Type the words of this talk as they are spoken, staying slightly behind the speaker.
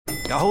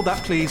Hold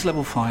that, please.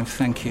 Level 5,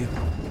 thank you.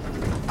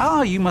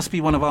 Ah, you must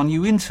be one of our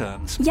new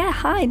interns. Yeah,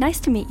 hi, nice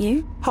to meet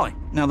you. Hi.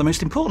 Now, the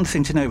most important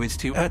thing to know is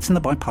to in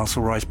the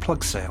Biparcel Rise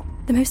plug sale.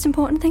 The most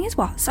important thing is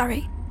what?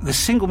 Sorry. The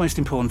single most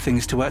important thing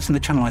is to in the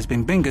Channelized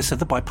Bing Bingus of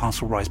the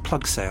Biparcel Rise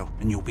plug sale,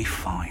 and you'll be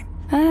fine.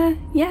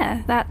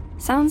 Yeah, that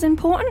sounds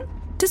important.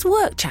 Does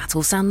work chat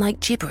all sound like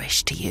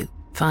gibberish to you?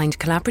 Find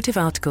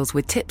collaborative articles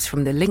with tips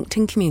from the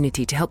LinkedIn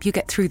community to help you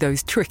get through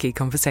those tricky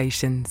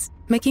conversations.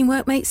 Making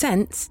work make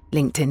sense?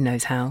 LinkedIn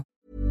knows how.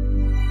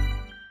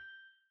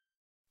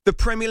 The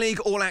Premier League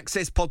All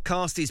Access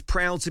podcast is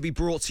proud to be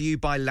brought to you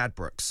by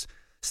Ladbrokes.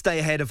 Stay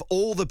ahead of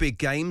all the big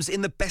games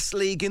in the best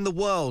league in the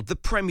world, the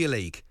Premier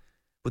League.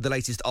 With the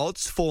latest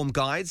odds, form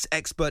guides,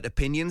 expert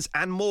opinions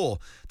and more,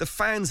 the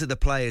fans are the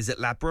players at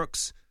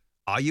Ladbrokes.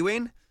 Are you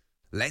in?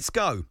 Let's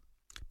go.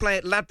 Play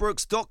at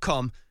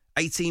ladbrokes.com,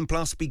 18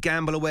 plus,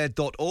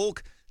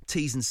 begambleaware.org.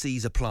 T's and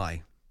C's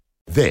apply.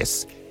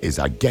 This is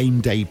a Game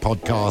Day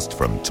podcast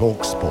from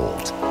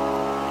TalkSport.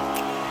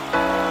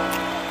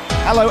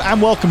 Hello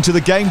and welcome to the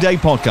Game Day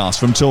podcast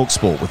from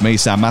TalkSport with me,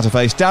 Sam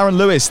Matterface, Darren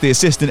Lewis, the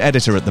assistant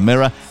editor at The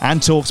Mirror,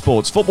 and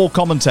TalkSport's football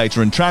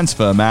commentator and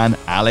transfer man,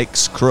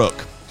 Alex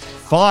Crook.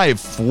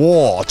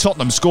 5-4.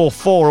 Tottenham score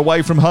 4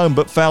 away from home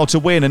but fail to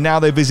win, and now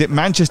they visit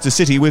Manchester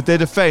City with their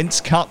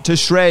defence cut to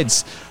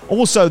shreds.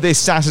 Also this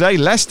Saturday,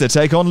 Leicester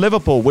take on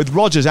Liverpool, with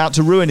Rodgers out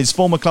to ruin his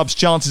former club's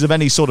chances of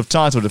any sort of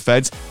title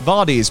defence.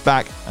 Vardy is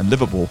back and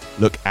Liverpool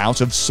look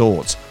out of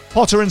sorts.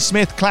 Potter and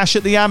Smith clash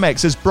at the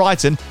Amex as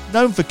Brighton,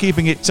 known for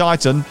keeping it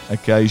tight on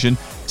occasion,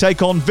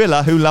 take on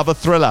Villa, who love a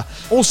thriller.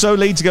 Also,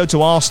 Leeds go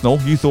to Arsenal.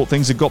 You thought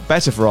things had got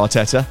better for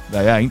Arteta.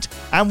 They ain't.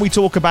 And we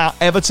talk about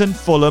Everton,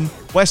 Fulham,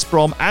 West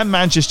Brom and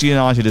Manchester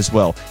United as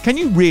well. Can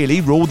you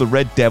really rule the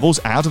Red Devils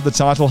out of the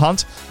title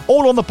hunt?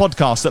 All on the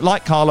podcast that,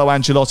 like Carlo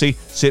Ancelotti,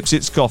 sips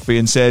its coffee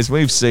and says,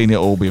 we've seen it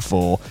all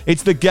before.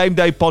 It's the Game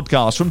Day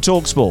podcast from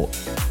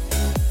TalkSport.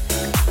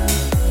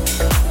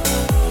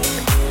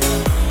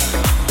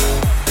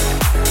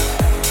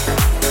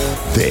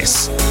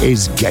 This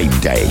is Game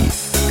Day.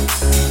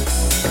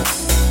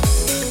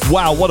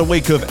 Wow, what a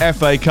week of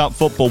FA Cup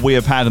football we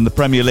have had in the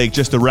Premier League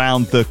just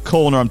around the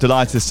corner. I'm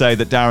delighted to say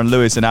that Darren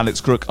Lewis and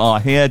Alex Crook are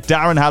here.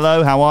 Darren,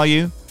 hello, how are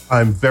you?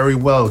 I'm very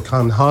well.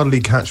 Can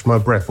hardly catch my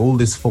breath. All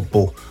this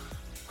football.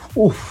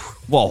 Oof.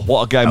 Well,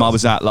 what a game I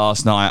was at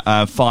last night.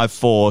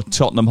 5-4,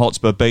 Tottenham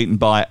Hotspur beaten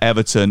by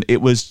Everton. It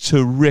was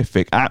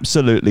terrific,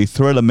 absolutely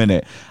thriller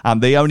minute.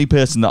 And the only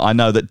person that I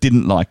know that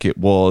didn't like it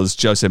was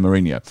Jose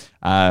Mourinho.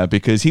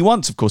 Because he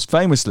once, of course,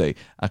 famously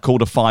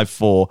called a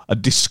 5-4 a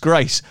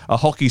disgrace, a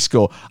hockey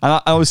score.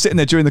 And I was sitting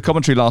there during the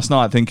commentary last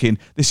night thinking,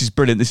 this is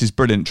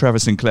brilliant. Trevor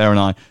Sinclair and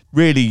I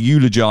really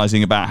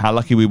eulogising about how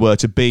lucky we were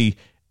to be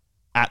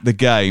at the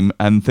game,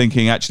 and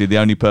thinking actually the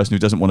only person who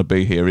doesn't want to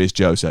be here is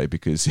Jose,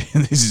 because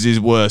this is his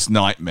worst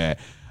nightmare.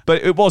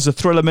 But it was a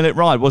thriller minute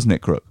ride, wasn't it,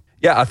 Crook?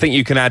 Yeah, I think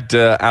you can add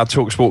our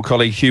TalkSport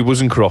colleague Hugh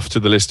Wozencroft to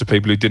the list of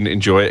people who didn't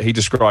enjoy it. He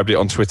described it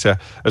on Twitter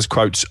as,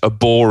 quotes, a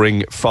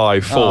boring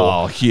 5-4.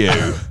 Oh,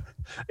 Hugh.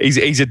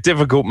 He's a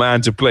difficult man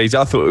to please.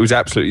 I thought it was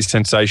absolutely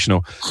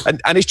sensational.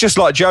 And it's just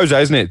like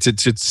Jose, isn't it,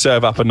 to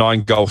serve up a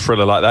 9-goal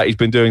thriller like that. He's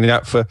been doing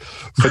that for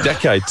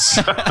decades.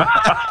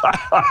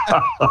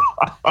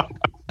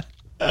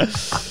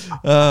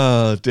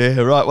 Oh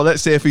dear. Right, well,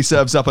 let's see if he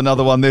serves up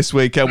another one this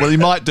weekend. Well, he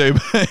might do,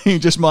 but he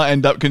just might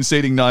end up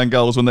conceding 9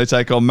 goals when they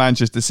take on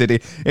Manchester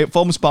City. It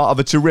forms part of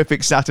a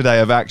terrific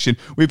Saturday of action.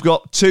 We've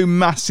got 2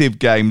 massive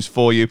games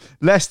for you: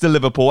 Leicester,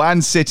 Liverpool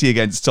and City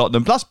against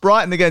Tottenham, plus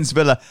Brighton against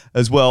Villa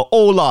as well,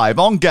 all live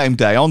on Game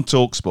Day on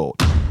TalkSport.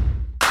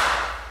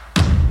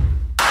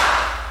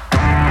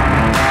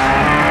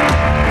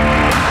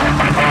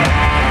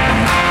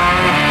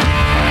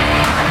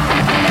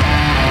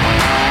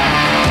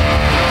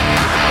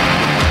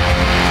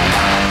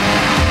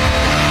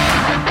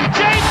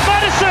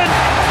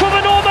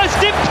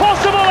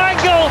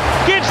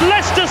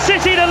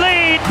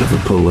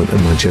 Liverpool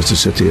and Manchester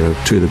City are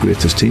 2 of the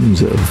greatest teams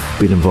that have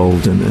been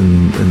involved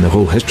in the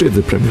whole history of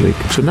the Premier League.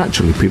 So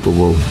naturally people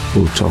will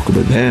talk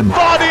about them.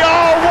 Vardy,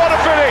 oh, what a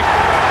finish!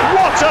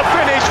 What a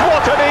finish!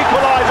 What an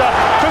equaliser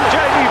from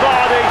Jamie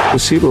Vardy! We'll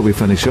see where we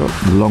finish up.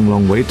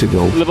 Long way to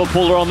go.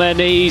 Liverpool are on their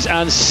knees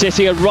and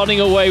City are running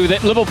away with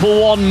it.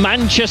 Liverpool 1,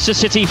 Manchester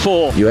City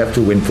 4. You have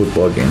to win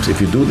football games.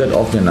 If you do that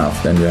often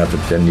enough, then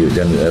then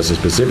there's a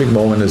specific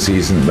moment in the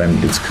season when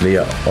it's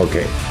clear,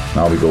 okay,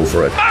 now we go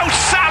for it. Mo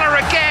Salah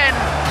again!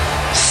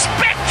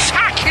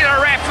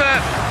 Spectacular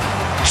effort!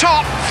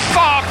 Top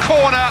far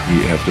corner!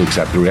 We have to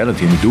accept the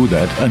reality and do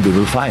that, and we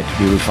will fight.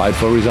 We will fight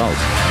for results.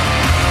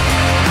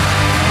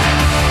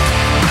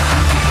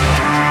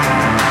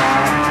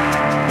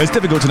 It's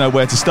difficult to know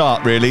where to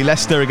start, really.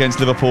 Leicester against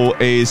Liverpool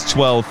is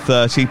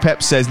 12:30.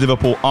 Pep says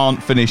Liverpool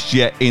aren't finished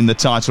yet in the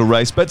title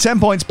race, but 10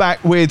 points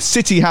back with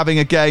City having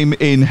a game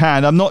in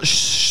hand. I'm not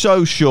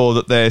so sure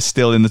that they're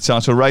still in the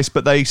title race,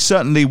 but they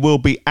certainly will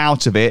be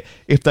out of it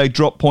if they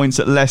drop points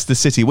at Leicester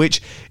City,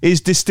 which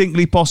is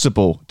distinctly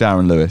possible,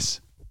 Darren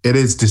Lewis. it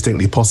is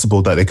distinctly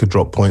possible that they could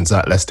drop points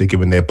at Leicester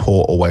given their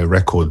poor away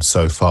record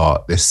so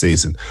far this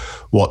season.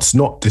 What's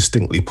not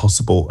distinctly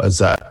possible is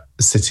that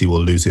City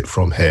will lose it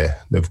from here.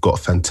 They've got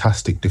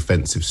fantastic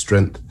defensive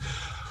strength.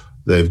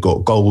 They've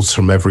got goals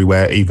from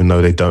everywhere, even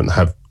though they don't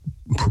have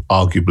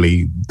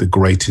arguably the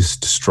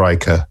greatest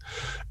striker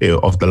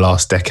of the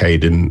last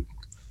decade in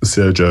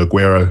Sergio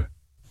Aguero,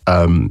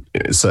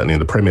 certainly in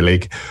the Premier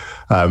League.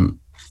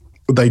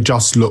 They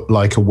just look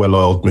like a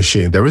well-oiled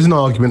machine. There is an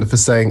argument for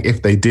saying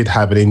if they did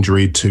have an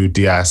injury to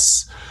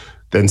Diaz,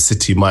 then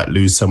City might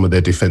lose some of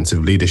their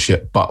defensive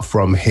leadership. But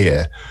from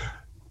here,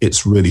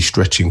 it's really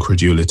stretching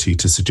credulity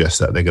to suggest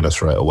that they're going to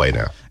throw it away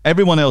now.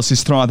 Everyone else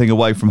is thriving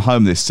away from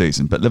home this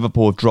season, but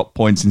Liverpool have dropped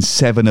points in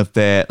 7 of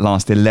their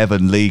last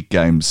 11 league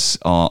games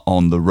are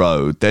on the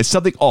road. There's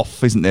something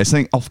off, isn't there?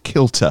 Something off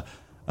kilter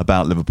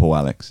about Liverpool,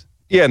 Alex.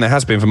 Yeah, and there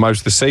has been for most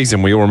of the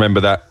season. We all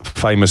remember that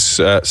famous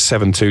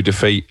 7-2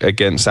 defeat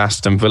against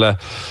Aston Villa.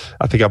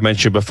 I think I've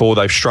mentioned before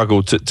they've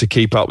struggled to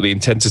keep up with the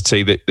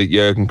intensity that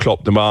Jurgen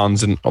Klopp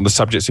demands. And on the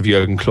subject of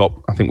Jurgen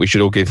Klopp, I think we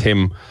should all give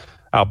him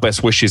our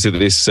best wishes at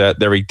this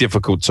very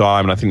difficult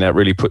time. And I think that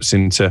really puts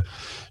into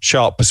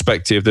sharp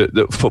perspective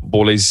that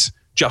football is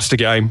just a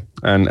game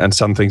and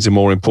some things are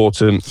more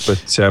important.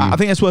 But I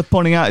think it's worth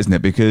pointing out, isn't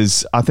it?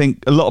 Because I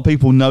think a lot of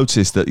people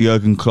noticed that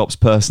Jurgen Klopp's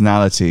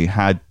personality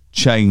had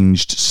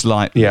changed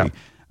slightly,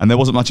 and there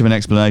wasn't much of an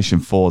explanation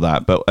for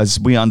that. But as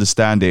we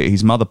understand it,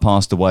 his mother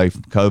passed away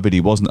from COVID. He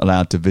wasn't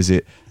allowed to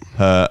visit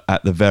her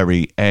at the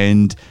very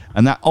end,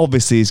 and that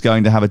obviously is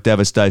going to have a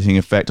devastating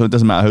effect. It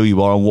doesn't matter who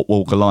you are and what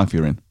walk of life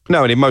you're in.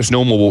 No, and in most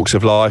normal walks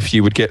of life,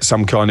 you would get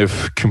some kind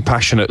of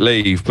compassionate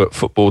leave, but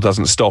football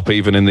doesn't stop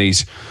even in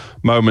these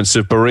moments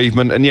of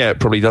bereavement. And yeah, it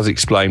probably does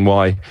explain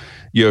why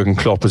Jurgen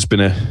Klopp has been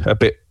a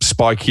bit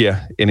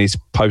spikier in his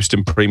post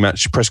and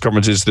pre-match press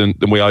conferences than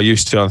we are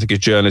used to. I think as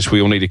journalists,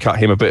 we all need to cut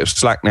him a bit of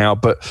slack now.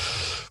 But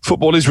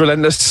football is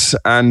relentless,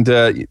 and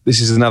this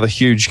is another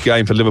huge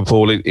game for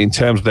Liverpool in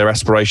terms of their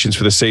aspirations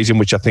for the season,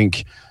 which I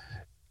think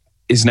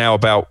is now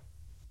about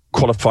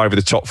qualifying for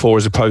the top 4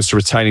 as opposed to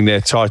retaining their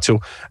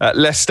title.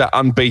 Leicester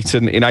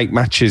unbeaten in 8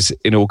 matches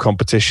in all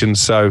competitions.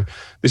 So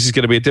this is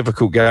going to be a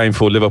difficult game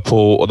for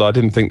Liverpool, although I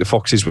didn't think the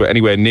Foxes were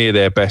anywhere near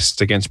their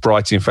best against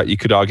Brighton. In fact, you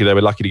could argue they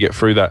were lucky to get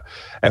through that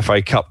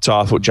FA Cup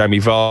tie. I thought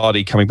Jamie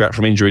Vardy, coming back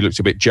from injury, looked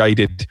a bit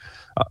jaded.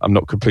 I'm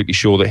not completely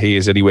sure that he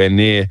is anywhere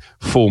near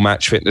full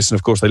match fitness. And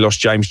of course, they lost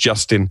James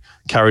Justin,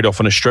 carried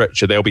off on a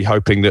stretcher. They'll be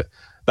hoping that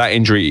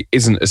injury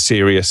isn't as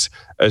serious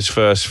as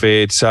first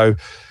feared. So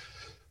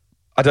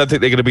I don't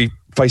think they're going to be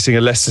facing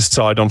a Leicester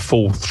side on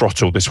full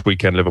throttle this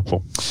weekend,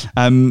 Liverpool.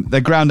 They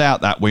ground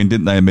out that win,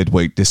 didn't they, in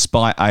midweek,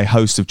 despite a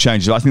host of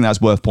changes. I think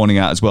that's worth pointing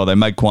out as well. They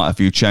made quite a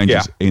few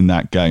changes in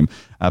that game,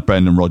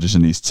 Brendan Rodgers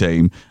and his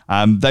team.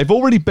 They've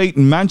already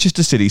beaten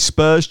Manchester City,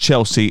 Spurs,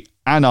 Chelsea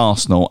and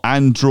Arsenal,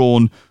 and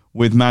drawn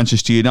with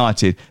Manchester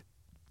United.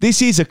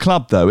 This is a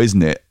club, though,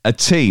 isn't it? A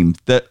team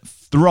that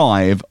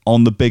thrive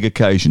on the big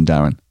occasion,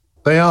 Darren.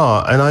 They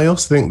are, and I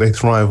also think they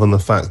thrive on the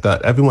fact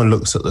that everyone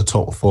looks at the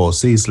top 4,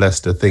 sees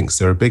Leicester, thinks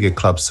there are bigger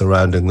clubs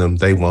surrounding them,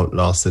 they won't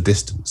last the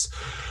distance.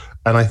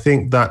 And I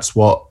think that's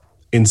what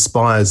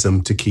inspires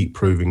them to keep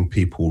proving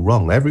people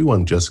wrong.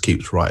 Everyone just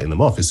keeps writing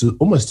them off. It's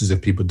almost as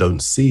if people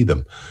don't see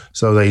them.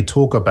 So they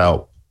talk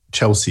about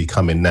Chelsea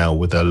coming now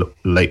with a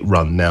late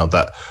run now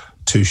that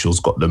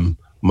Tuchel's got them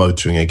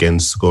motoring again,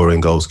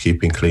 scoring goals,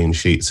 keeping clean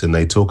sheets, and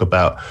they talk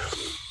about,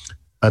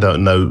 I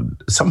don't know,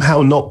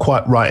 somehow not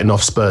quite writing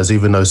off Spurs,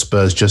 even though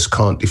Spurs just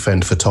can't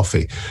defend for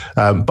toffee.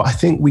 But I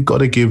think we got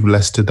to give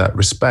Leicester that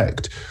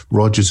respect.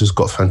 Rodgers has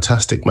got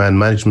fantastic man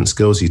management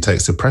skills. He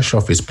takes the pressure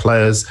off his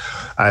players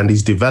and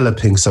he's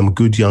developing some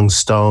good young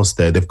stars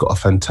there. They've got a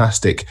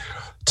fantastic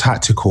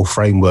tactical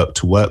framework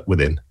to work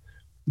within.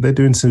 They're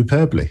doing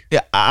superbly.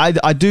 Yeah,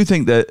 I do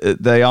think that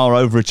they are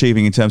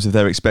overachieving in terms of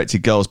their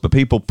expected goals, but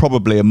people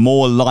probably are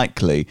more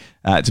likely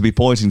to be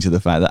pointing to the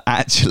fact that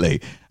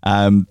actually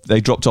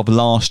they dropped off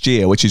last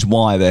year, which is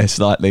why they're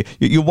slightly...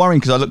 You're worrying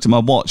because I looked at my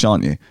watch,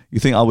 aren't you? You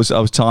think I was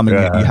timing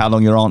you how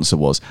long your answer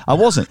was. I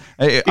wasn't.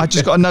 I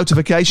just got a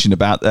notification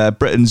about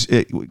Britain's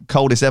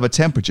coldest ever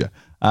temperature.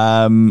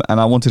 And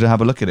I wanted to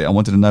have a look at it. I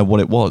wanted to know what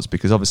it was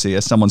because obviously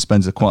as someone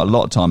spends quite a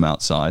lot of time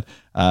outside,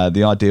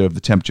 the idea of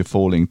the temperature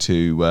falling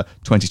to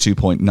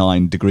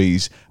 22.9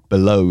 degrees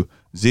below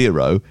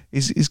zero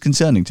is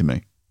concerning to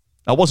me.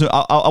 I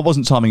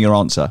wasn't timing your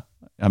answer.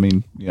 I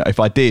mean, if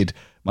I did,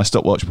 my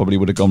stopwatch probably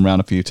would have gone round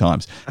a few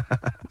times.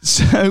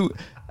 So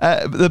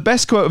the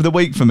best quote of the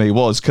week for me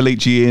was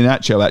Kelechi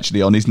Iheanacho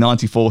actually on his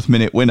 94th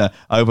minute winner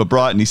over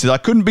Brighton. He said, "I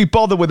couldn't be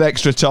bothered with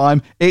extra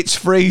time. It's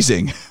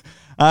freezing."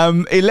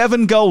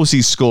 11 goals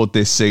he's scored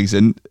this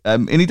season,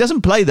 and he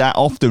doesn't play that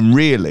often,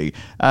 really.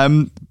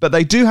 But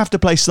they do have to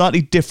play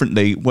slightly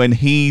differently when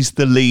he's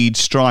the lead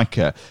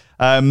striker.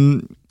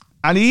 And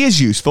he is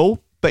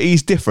useful, but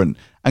he's different.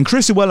 And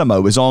Chris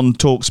Iwelumo was on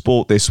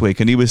TalkSport this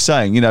week, and he was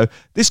saying,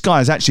 this guy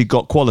has actually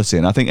got quality.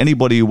 And I think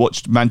anybody who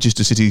watched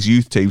Manchester City's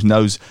youth teams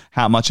knows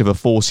how much of a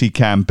force he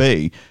can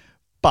be.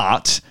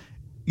 But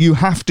you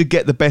have to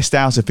get the best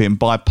out of him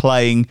by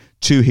playing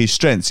to his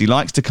strengths. He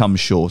likes to come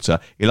shorter.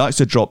 He likes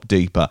to drop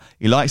deeper.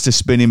 He likes to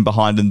spin in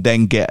behind and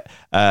then get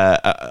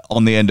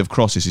on the end of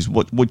crosses,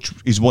 which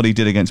is what he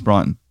did against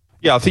Brighton.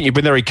 Yeah, I think you've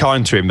been very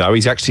kind to him, though.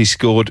 He's actually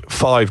scored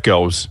 5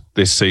 goals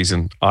this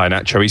season,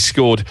 Iheanacho. He's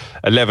scored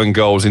 11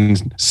 goals in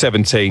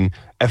 17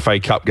 FA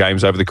Cup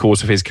games over the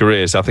course of his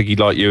career. So I think he'd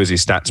like you as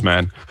his stats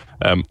man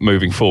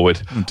moving forward,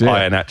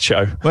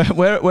 Iheanacho.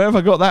 Where have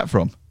I got that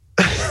from?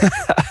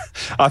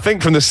 I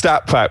think from the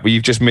stat pack, but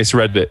you've just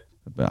misread it.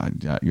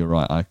 You're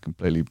right. I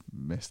completely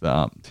messed that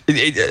up.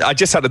 I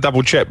just had to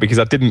double check because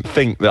I didn't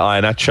think that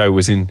Iheanacho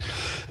was in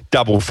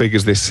double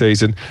figures this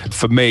season.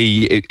 For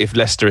me, if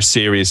Leicester are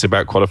serious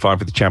about qualifying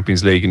for the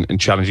Champions League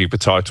and challenging for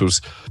titles,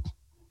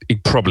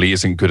 it probably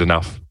isn't good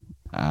enough.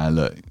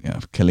 Look,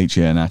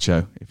 Kelechi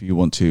Iheanacho, if you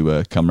want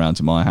to come round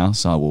to my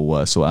house, I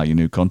will sort out your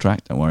new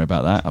contract. Don't worry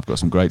about that. I've got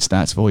some great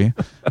stats for you.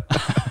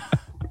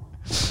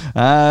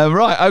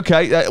 Right,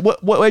 okay.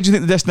 Where do you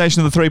think the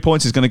destination of the 3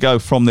 points is going to go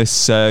from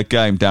this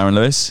game, Darren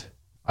Lewis?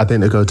 I think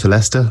they'll go to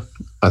Leicester.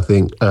 I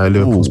think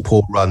Liverpool's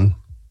poor run,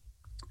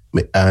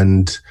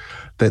 and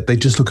they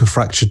just look a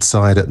fractured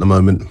side at the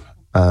moment.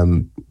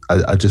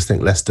 I just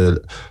think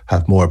Leicester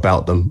have more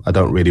about them. I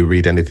don't really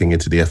read anything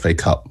into the FA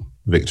Cup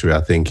victory.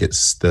 I think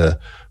it's the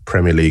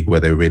Premier League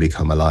where they really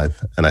come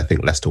alive, and I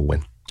think Leicester will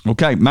win.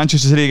 Okay,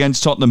 Manchester City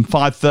against Tottenham,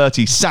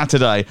 5:30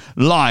 Saturday,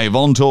 live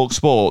on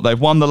TalkSport. They've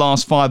won the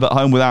last 5 at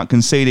home without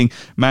conceding.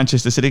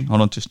 Manchester City, hold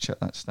on, just check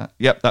that stat.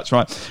 Yep, that's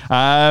right.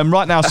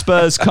 Right now,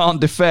 Spurs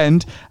can't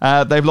defend.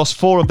 They've lost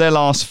 4 of their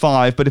last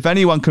 5, but if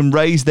anyone can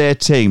raise their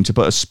team to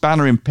put a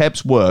spanner in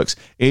Pep's works,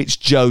 it's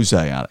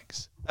Jose,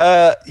 Alex.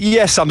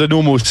 Yes, under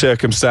normal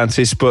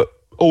circumstances, but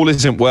all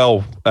isn't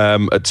well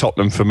at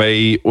Tottenham for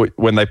me.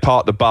 When they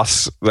park the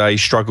bus, they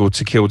struggle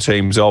to kill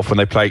teams off. When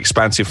they play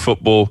expansive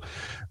football,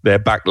 their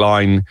back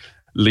line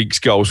leaks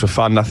goals for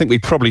fun. I think we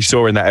probably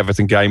saw in that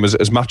Everton game,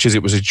 as much as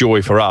it was a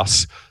joy for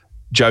us,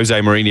 Jose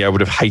Mourinho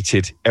would have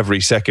hated every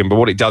second. But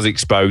what it does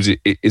expose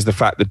is the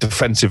fact that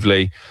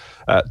defensively,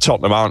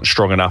 Tottenham aren't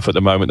strong enough at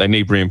the moment. They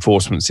need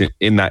reinforcements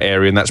in that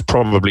area, and that's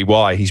probably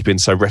why he's been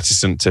so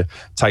reticent to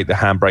take the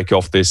handbrake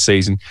off this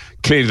season.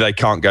 Clearly, they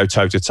can't go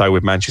toe-to-toe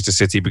with Manchester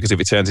City, because if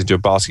it turns into a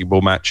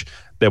basketball match,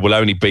 there will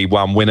only be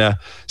one winner.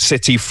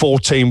 City,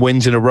 14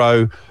 wins in a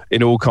row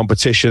in all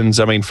competitions.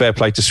 I mean, fair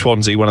play to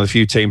Swansea, one of the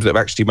few teams that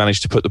have actually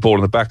managed to put the ball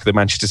in the back of the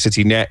Manchester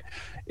City net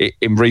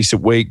in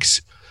recent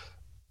weeks.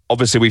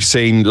 Obviously, we've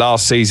seen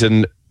last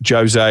season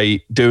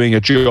Jose doing a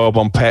job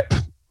on Pep.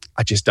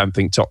 I just don't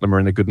think Tottenham are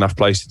in a good enough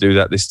place to do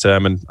that this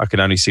term, and I can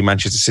only see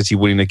Manchester City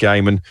winning the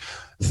game and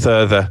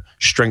further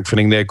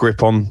strengthening their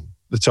grip on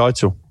the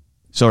title.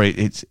 Sorry,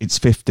 it's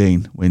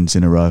 15 wins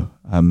in a row.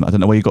 I don't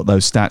know where you got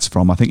those stats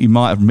from. I think you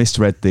might have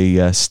misread the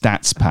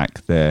stats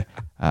pack there,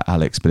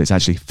 Alex, but it's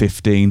actually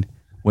 15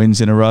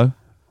 wins in a row.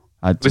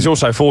 It's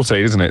also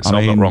 14, isn't it? So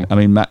I'm not wrong. I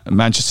mean,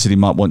 Manchester City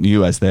might want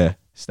you as their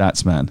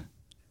stats man.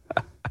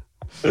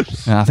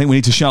 I think we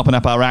need to sharpen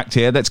up our act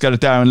here. Let's go to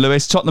Darren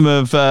Lewis.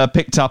 Tottenham have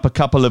picked up a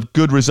couple of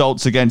good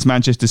results against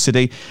Manchester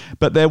City,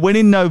 but their win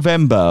in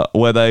November,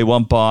 where they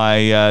won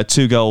by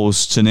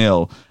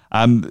 2-0.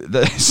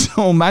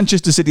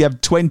 Manchester City have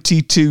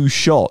 22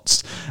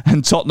 shots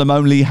and Tottenham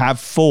only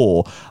have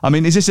 4. I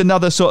mean, is this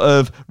another sort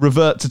of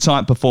revert to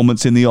type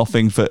performance in the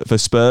offing for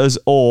Spurs,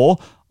 or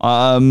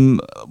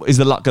is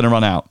the luck going to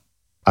run out?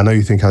 I know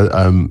you think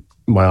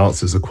my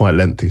answers are quite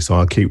lengthy, so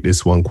I'll keep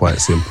this one quite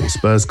simple.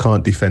 Spurs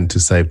can't defend to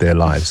save their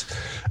lives,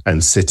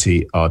 and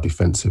City are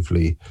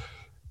defensively,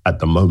 at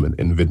the moment,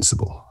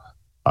 invincible.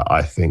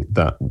 I think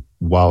that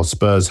while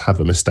Spurs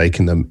have a mistake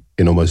in them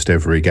in almost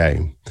every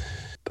game,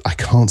 I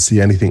can't see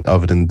anything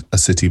other than a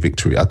City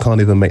victory. I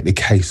can't even make the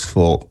case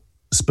for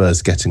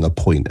Spurs getting a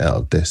point out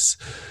of this.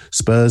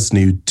 Spurs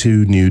need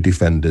 2 new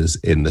defenders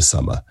in the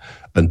summer.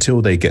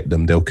 Until they get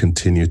them, they'll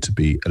continue to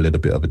be a little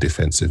bit of a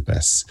defensive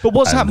mess. But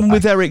what's happened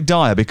with Eric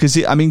Dyer? Because,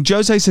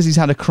 Jose says he's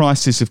had a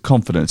crisis of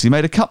confidence. He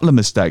made a couple of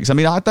mistakes. I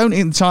mean, I don't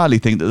entirely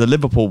think that the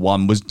Liverpool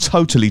one was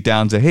totally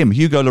down to him.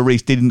 Hugo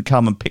Lloris didn't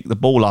come and pick the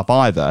ball up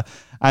either.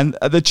 And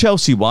the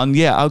Chelsea one,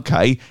 yeah,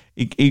 okay,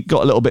 he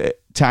got a little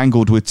bit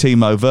tangled with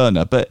Timo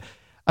Werner. But,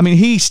 I mean,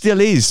 he still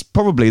is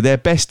probably their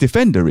best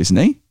defender, isn't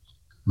he?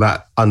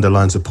 That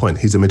underlines a point.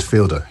 He's a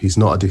midfielder. He's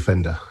not a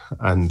defender.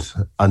 And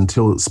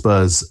until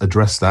Spurs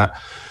address that,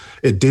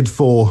 it did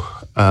for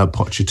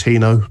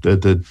Pochettino.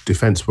 The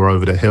defence were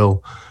over the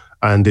hill,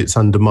 and it's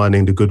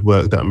undermining the good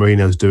work that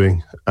Mourinho's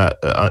doing at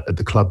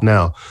the club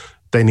now.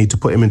 They need to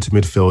put him into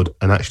midfield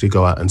and actually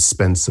go out and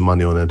spend some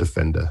money on a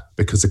defender,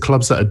 because the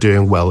clubs that are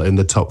doing well in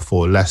the top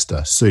 4,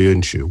 Leicester,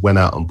 Söyüncü, went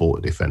out and bought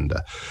a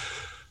defender.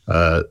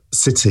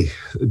 City,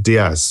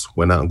 Diaz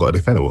went out and got a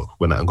defender,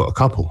 went out and got a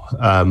couple.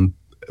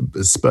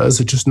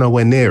 Spurs are just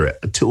nowhere near it.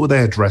 Until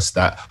they address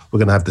that, we're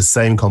going to have the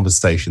same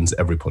conversations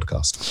every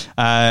podcast.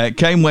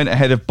 Kane went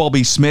ahead of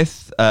Bobby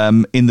Smith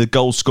in the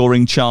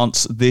goal-scoring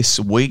chance this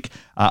week.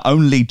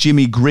 Only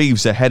Jimmy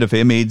Greaves ahead of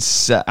him.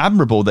 It's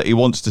admirable that he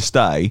wants to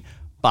stay,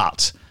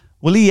 but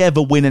will he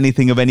ever win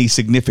anything of any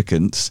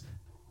significance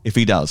if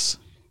he does?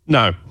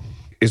 No.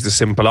 is the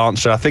simple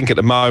answer. I think at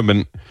the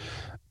moment,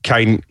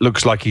 Kane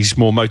looks like he's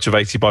more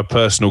motivated by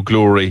personal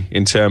glory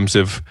in terms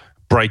of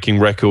breaking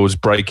records,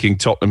 breaking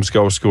Tottenham's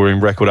goal-scoring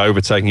record,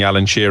 overtaking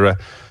Alan Shearer,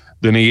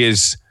 than he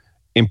is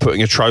in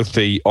putting a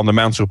trophy on the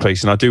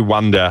mantelpiece. And I do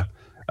wonder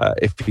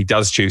if he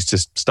does choose to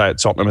stay at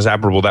Tottenham, as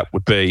admirable that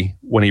would be,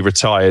 when he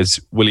retires,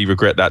 will he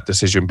regret that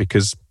decision?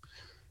 Because,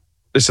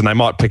 listen, they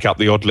might pick up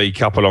the odd League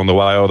Cup along the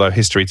way, although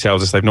history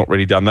tells us they've not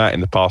really done that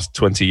in the past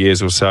 20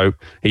 years or so.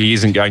 He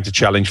isn't going to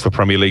challenge for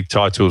Premier League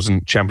titles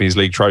and Champions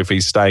League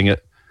trophies staying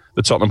at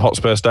the Tottenham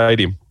Hotspur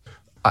Stadium.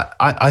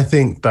 I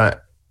think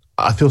that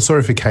I feel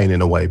sorry for Kane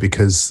in a way,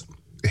 because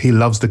he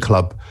loves the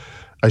club.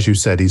 As you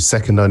said, he's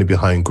second only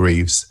behind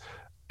Greaves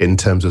in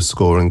terms of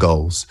scoring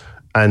goals.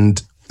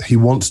 And he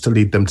wants to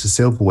lead them to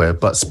silverware,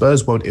 but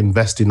Spurs won't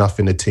invest enough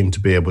in a team to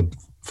be able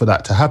for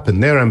that to happen.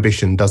 Their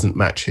ambition doesn't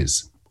match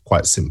his,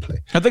 quite simply.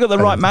 Have they got the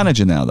right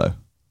manager now, though?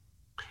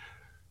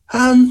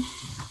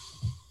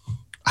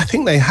 I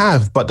think they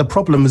have, but the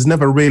problem has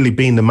never really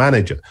been the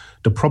manager.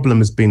 The problem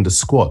has been the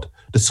squad.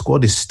 The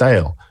squad is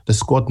stale. The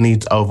squad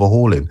needs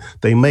overhauling.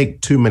 They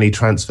make too many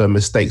transfer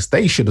mistakes.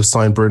 They should have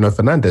signed Bruno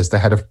Fernandes. They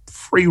had a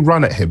free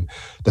run at him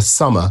the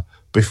summer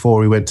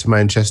before he went to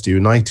Manchester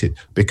United,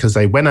 because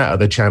they went out of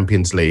the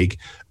Champions League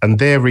and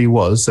there he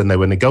was, and they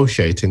were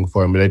negotiating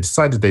for him, and they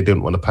decided they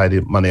didn't want to pay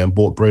the money and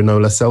bought Bruno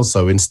Lo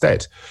Celso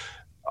instead.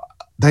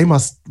 They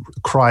must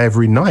cry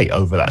every night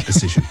over that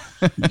decision.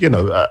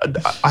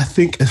 I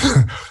think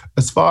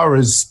as far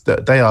as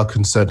they are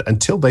concerned,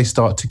 until they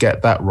start to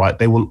get that right,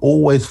 they will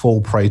always fall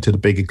prey to the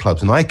bigger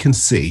clubs. And I can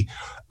see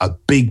a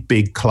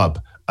big club,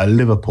 a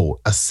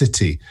Liverpool, a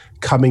City,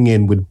 coming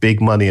in with big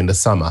money in the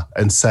summer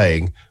and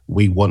saying,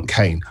 we want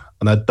Kane.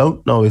 And I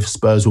don't know if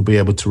Spurs will be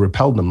able to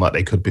repel them like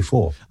they could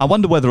before. I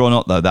wonder whether or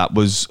not, though, that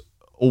was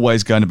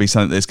always going to be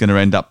something that's going to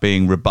end up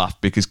being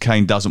rebuffed, because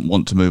Kane doesn't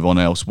want to move on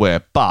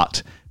elsewhere.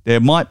 But there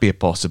might be a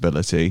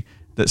possibility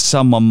that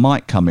someone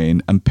might come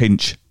in and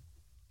pinch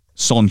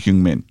Son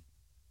Heung-min,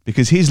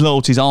 because his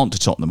loyalties aren't to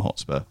Tottenham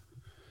Hotspur.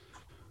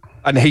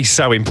 And he's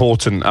so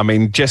important. I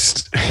mean,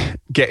 just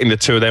getting the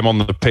two of them on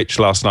the pitch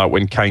last night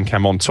when Kane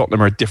came on,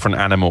 Tottenham are a different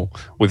animal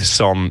with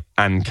Son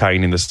and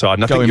Kane in the side.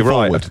 And I think you're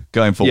right.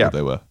 Going forward,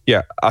 they were.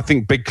 Yeah, I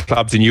think big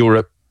clubs in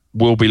Europe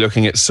will be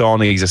looking at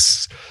Son. He's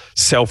a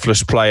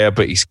selfless player,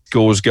 but he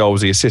scores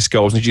goals, he assists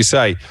goals. And as you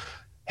say,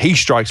 he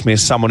strikes me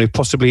as someone who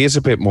possibly is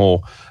a bit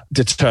more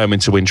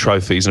determined to win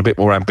trophies and a bit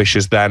more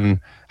ambitious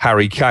than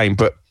Harry Kane.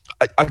 But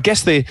I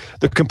guess the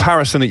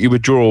comparison that you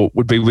would draw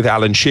would be with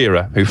Alan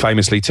Shearer, who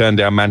famously turned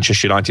down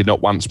Manchester United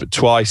not once but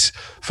twice.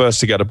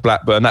 First to go to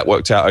Blackburn, that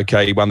worked out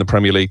okay. He won the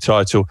Premier League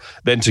title.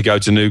 Then to go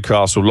to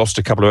Newcastle, lost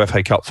a couple of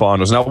FA Cup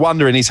finals. And I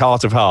wonder, in his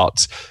heart of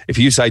hearts, if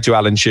you say to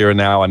Alan Shearer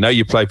now, I know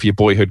you played for your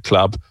boyhood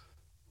club,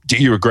 do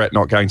you regret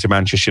not going to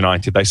Manchester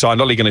United? They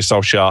signed Ole Gunnar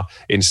Solskjaer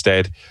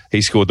instead.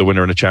 He scored the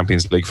winner in a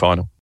Champions League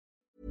final.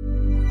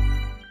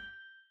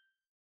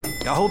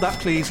 Hold that,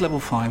 please.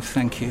 Level 5,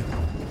 thank you.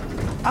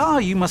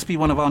 You must be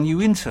one of our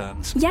new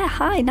interns. Yeah,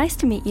 hi, nice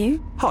to meet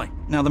you. Hi.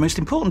 Now, the most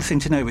important thing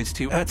to know is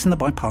to in the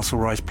Buy Parcel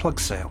Rise plug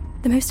sale.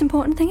 The most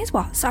important thing is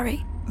what?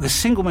 Sorry. The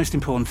single most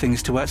important thing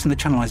is to in the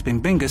Channelized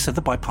Bing Bingus of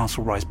the Buy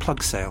Parcel Rise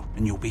plug sale,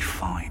 and you'll be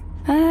fine.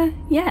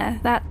 Yeah,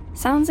 that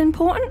sounds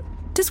important.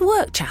 Does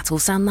work chat all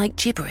sound like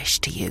gibberish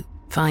to you?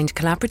 Find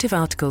collaborative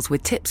articles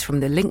with tips from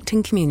the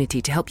LinkedIn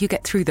community to help you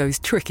get through those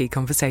tricky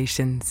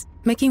conversations.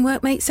 Making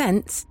work make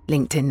sense?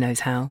 LinkedIn knows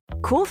how.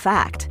 Cool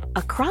fact,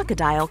 a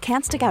crocodile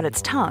can't stick out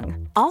its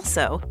tongue.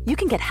 Also, you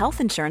can get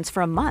health insurance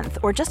for a month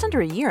or just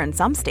under a year in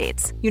some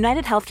states.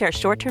 United Healthcare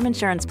short-term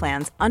insurance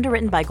plans,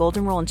 underwritten by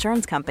Golden Rule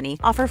Insurance Company,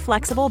 offer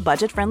flexible,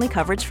 budget-friendly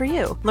coverage for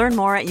you. Learn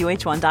more at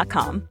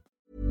uh1.com.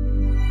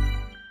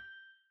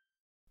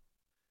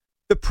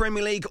 The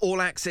Premier League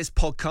All Access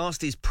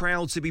podcast is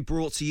proud to be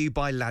brought to you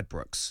by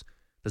Ladbrokes.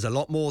 There's a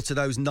lot more to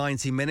those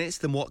 90 minutes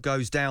than what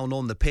goes down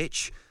on the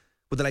pitch.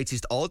 With the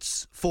latest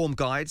odds, form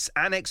guides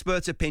and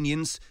expert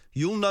opinions,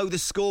 you'll know the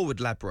score with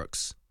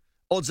Ladbrokes.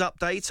 Odds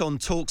update on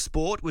Talk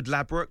Sport with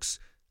Ladbrokes.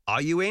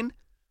 Are you in?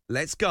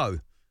 Let's go.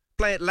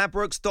 Play at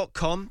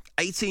ladbrokes.com,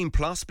 18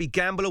 plus,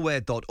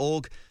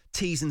 begambleaware.org.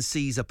 T's and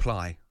C's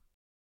apply.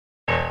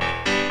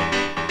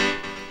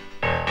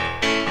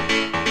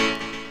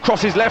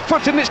 Crosses left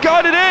foot and it's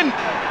guided in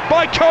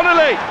by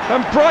Connolly,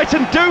 and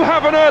Brighton do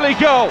have an early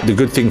goal. The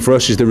good thing for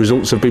us is the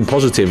results have been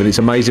positive, and it's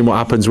amazing what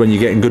happens when you're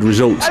getting good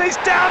results. And it's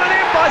down and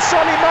in by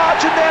Solly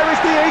March, and there is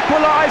the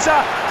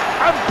equaliser.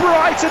 And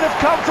Brighton have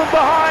come from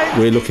behind.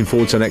 We're looking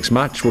forward to the next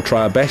match. We'll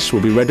try our best.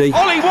 We'll be ready.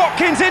 Ollie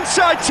Watkins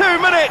inside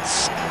 2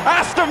 minutes.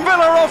 Aston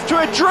Villa off to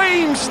a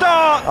dream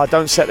start. I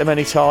don't set them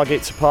any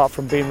targets apart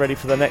from being ready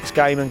for the next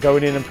game and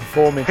going in and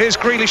performing. Here's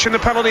Grealish in the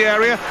penalty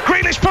area.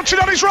 Grealish puts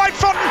it on his right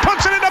foot and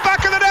puts it in the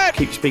back of the net.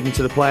 Keep speaking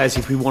to the players.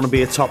 If we want to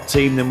be a top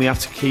team, then we have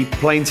to keep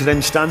playing to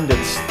them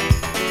standards.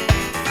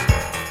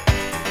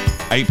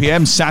 8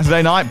 p.m.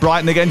 Saturday night,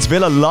 Brighton against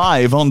Villa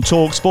live on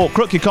TalkSport.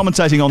 Crook, you're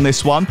commentating on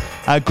this one.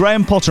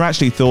 Graham Potter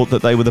actually thought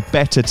that they were the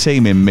better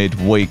team in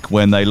midweek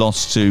when they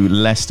lost to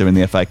Leicester in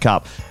the FA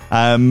Cup.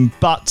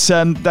 But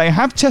they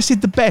have tested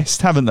the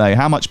best, haven't they?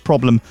 How much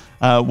problem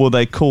will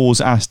they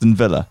cause Aston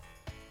Villa?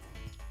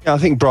 Yeah, I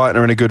think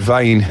Brighton are in a good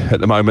vein at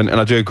the moment,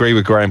 and I do agree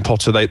with Graham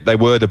Potter. They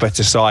were the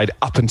better side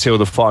up until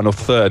the final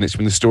third, and it's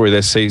been the story of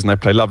their season. They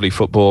play lovely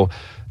football.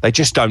 They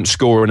just don't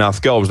score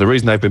enough goals. The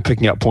reason they've been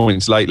picking up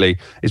points lately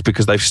is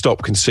because they've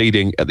stopped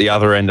conceding at the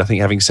other end. I think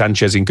having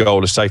Sanchez in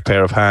goal, a safe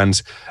pair of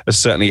hands, has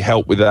certainly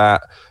helped with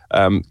that.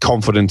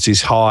 Confidence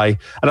is high.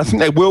 And I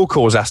think they will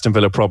cause Aston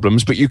Villa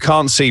problems, but you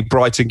can't see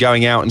Brighton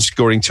going out and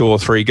scoring 2 or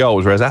 3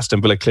 goals, whereas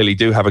Aston Villa clearly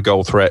do have a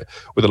goal threat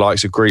with the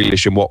likes of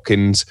Grealish and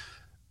Watkins.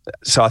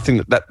 So I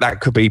think that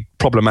could be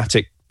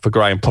problematic for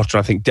Graham Potter.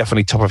 I think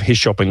definitely top of his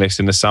shopping list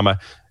in the summer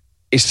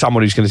is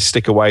someone who's going to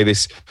stick away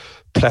this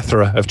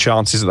plethora of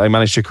chances that they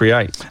managed to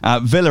create.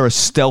 Villa are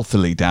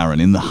stealthily,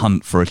 Darren, in the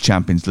hunt for a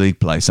Champions League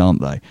place,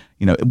 aren't they?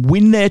 You know,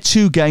 win their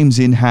 2 games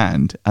in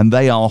hand and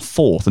they are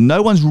 4th, and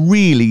no one's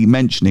really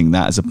mentioning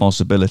that as a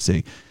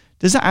possibility.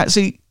 Does that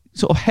actually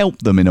sort of help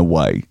them in a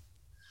way?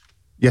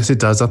 Yes, it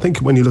does. I think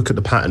when you look at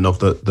the pattern of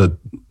the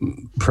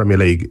Premier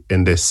League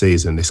in this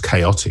season, this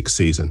chaotic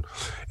season,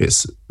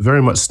 it's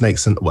very much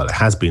it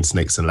has been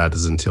snakes and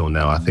ladders until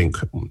now. I think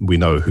we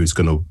know who's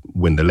going to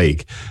win the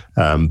league.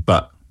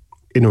 But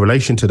in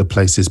relation to the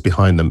places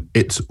behind them,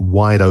 it's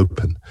wide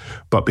open.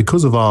 But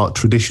because of our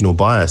traditional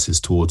biases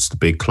towards the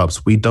big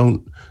clubs, we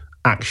don't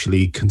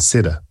actually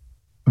consider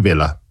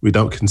Villa. We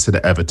don't consider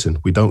Everton.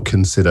 We don't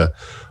consider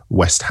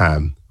West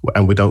Ham.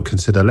 And we don't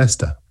consider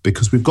Leicester,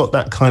 because we've got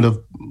that kind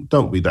of,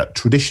 don't we, that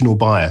traditional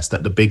bias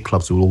that the big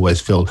clubs will always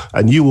fill.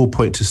 And you will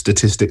point to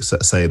statistics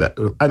that say that,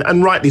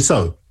 and rightly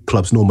so,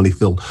 clubs normally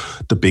fill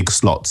the big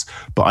slots.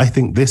 But I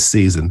think this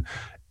season,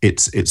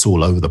 it's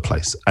all over the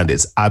place. And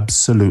it's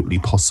absolutely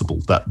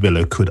possible that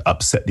Villa could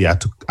upset the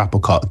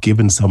apple cart,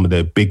 given some of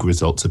their big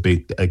results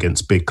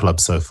against big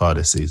clubs so far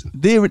this season.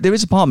 There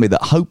is a part of me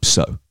that hopes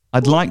so.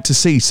 I'd like to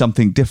see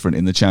something different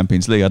in the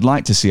Champions League. I'd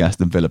like to see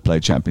Aston Villa play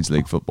Champions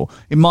League football.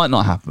 It might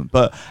not happen,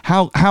 but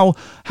how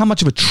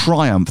much of a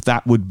triumph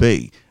that would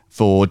be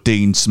for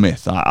Dean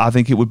Smith? I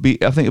think it would be.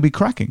 I think it'd be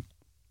cracking.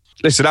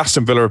 Listen,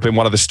 Aston Villa have been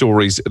one of the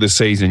stories of the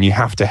season. You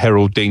have to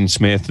herald Dean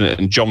Smith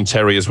and John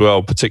Terry as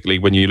well, particularly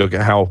when you look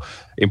at how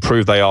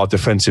improved they are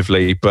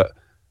defensively. But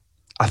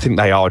I think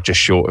they are just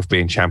short of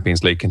being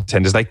Champions League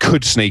contenders. They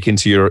could sneak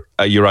into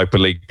a Europa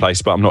League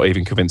place, but I'm not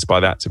even convinced by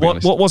that, to be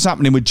honest. What's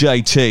happening with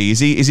JT? Is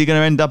he going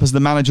to end up as the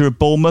manager of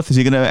Bournemouth? Is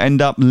he going to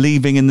end up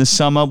leaving in the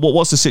summer?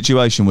 What's the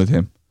situation with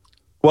him?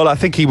 Well, I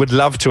think he would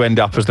love to end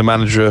up as the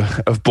manager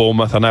of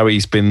Bournemouth. I know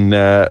he's been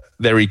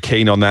very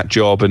keen on that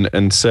job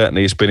and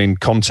certainly has been in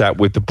contact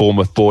with the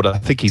Bournemouth board. I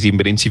think he's even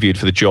been interviewed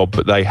for the job,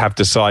 but they have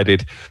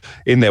decided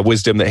in their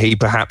wisdom that he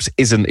perhaps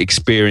isn't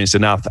experienced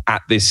enough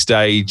at this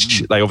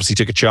stage. They obviously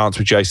took a chance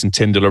with Jason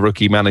Tindall, a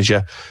rookie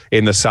manager,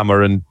 in the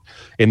summer, and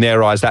in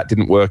their eyes, that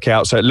didn't work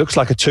out. So it looks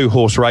like a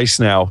 2-horse race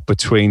now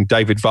between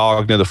David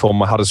Wagner, the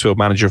former Huddersfield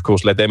manager, of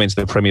course, led them into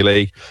the Premier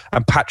League,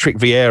 and Patrick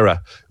Vieira,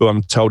 who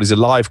I'm told is a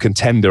live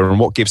contender. And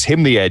what gives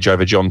him the edge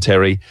over John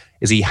Terry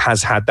is he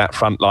has had that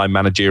frontline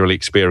managerial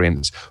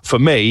experience. For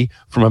me,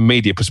 from a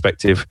media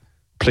perspective,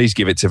 please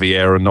give it to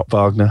Vieira and not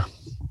Wagner.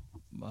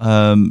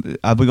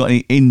 Have we got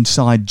any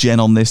inside gen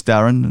on this,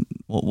 Darren?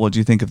 What do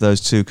you think of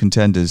those 2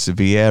 contenders,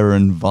 Vieira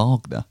and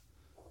Wagner?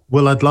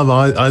 Well, I'd love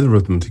either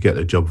of them to get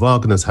the job.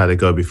 Wagner's had a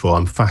go before.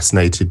 I'm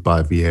fascinated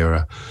by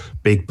Vieira.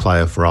 Big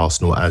player for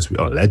Arsenal,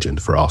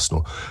 legend for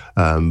Arsenal.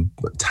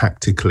 But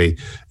tactically,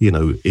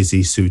 is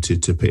he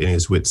suited to pitting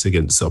his wits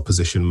against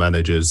opposition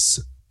managers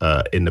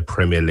in the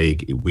Premier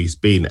League? He's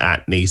been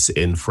at Nice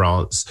in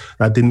France.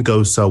 That didn't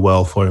go so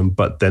well for him,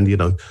 but then,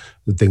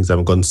 the things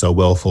haven't gone so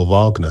well for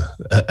Wagner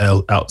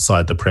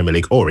outside the Premier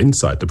League or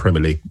inside the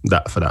Premier League,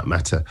 that for that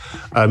matter.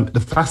 The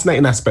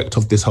fascinating aspect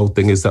of this whole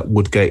thing is that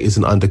Woodgate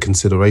isn't under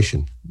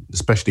consideration,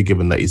 especially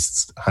given that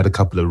he's had a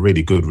couple of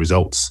really good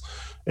results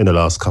in the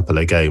last couple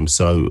of games.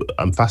 So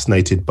I'm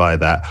fascinated by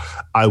that.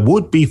 I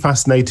would be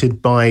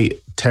fascinated by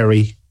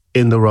Terry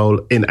in a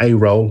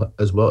role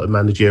as well, a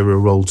managerial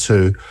role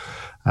too.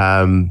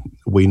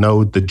 We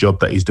know the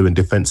job that he's doing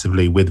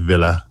defensively with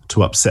Villa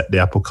to upset the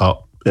apple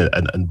cart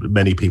and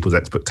many people's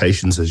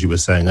expectations, as you were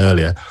saying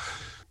earlier.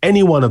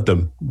 Any one of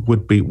them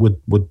would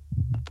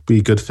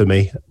be good for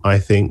me, I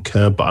think.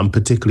 But I'm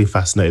particularly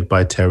fascinated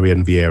by Terry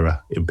and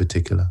Vieira in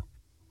particular.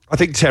 I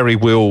think Terry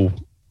will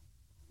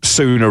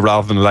sooner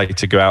rather than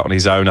later go out on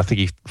his own. I think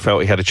he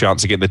felt he had a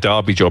chance to get the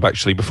Derby job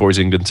actually before his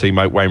England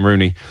teammate Wayne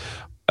Rooney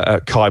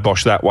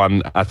kiboshed that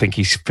one. I think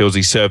he feels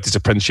he served his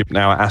apprenticeship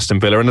now at Aston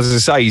Villa, and as I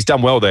say, he's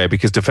done well there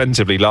because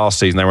defensively last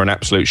season they were an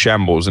absolute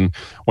shambles, and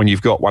when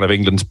you've got one of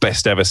England's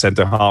best ever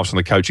centre halves on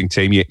the coaching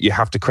team, you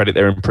have to credit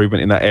their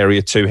improvement in that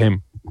area to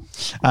him.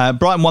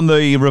 Brighton won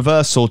the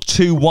reversal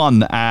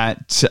 2-1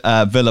 at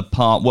Villa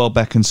Park.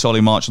 Welbeck and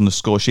Solly March on the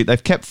score sheet.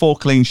 They've kept 4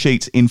 clean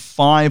sheets in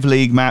 5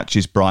 league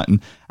matches,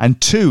 Brighton, and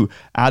 2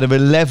 out of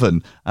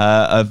 11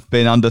 have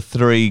been under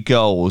 3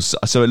 goals.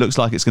 So it looks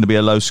like it's going to be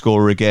a low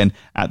scorer again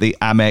at the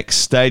Amex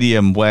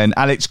Stadium when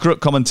Alex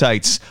Crook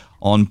commentates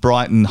on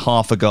Brighton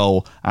half a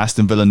goal,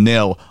 Aston Villa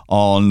 0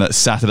 on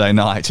Saturday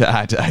night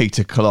at 8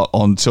 o'clock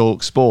on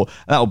TalkSport.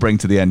 That'll bring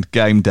to the end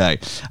game day.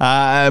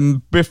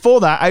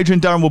 Before that, Adrian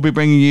Durham will be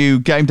bringing you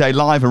game day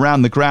live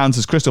around the grounds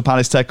as Crystal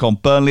Palace take on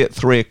Burnley at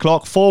 3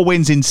 o'clock. 4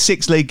 wins in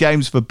 6 league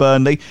games for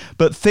Burnley,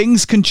 but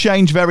things can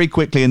change very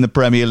quickly in the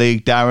Premier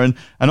League, Darren.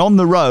 And on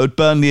the road,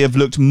 Burnley have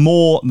looked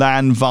more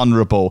than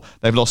vulnerable.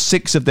 They've lost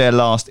 6 of their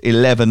last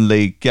 11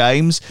 league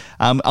games.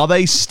 Are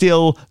they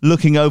still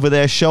looking over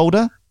their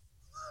shoulder?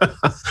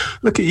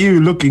 Look at you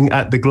looking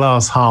at the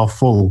glass half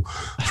full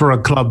for a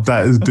club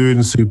that is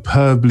doing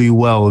superbly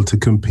well to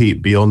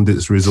compete beyond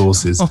its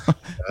resources.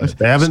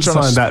 They haven't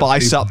signed that.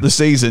 Spice up the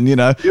season, you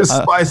know.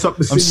 Spice up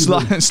the season.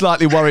 I'm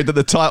slightly worried that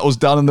the title's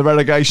done and the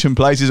relegation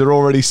places are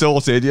already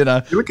sorted, you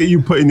know. Look at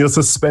you putting your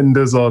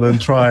suspenders on and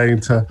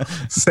trying to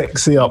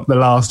sexy up the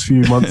last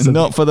few months.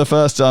 Not for the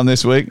first time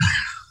this week.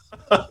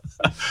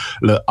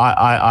 Look,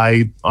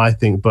 I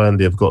think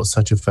Burnley have got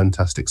such a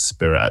fantastic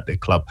spirit at their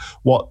club.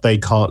 What they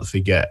can't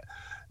forget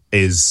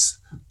is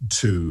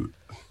to...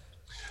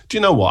 Do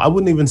you know what? I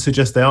wouldn't even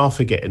suggest they are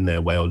forgetting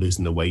their way or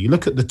losing their way. You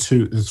look at the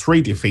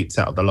 3 defeats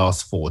out of the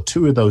last 4.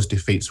 2 of those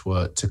defeats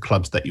were to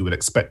clubs that you would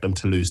expect them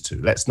to lose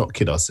to. Let's not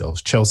kid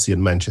ourselves. Chelsea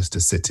and Manchester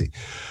City.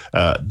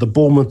 The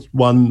Bournemouth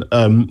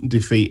 1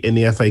 defeat in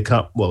the FA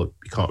Cup, well,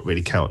 you can't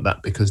really count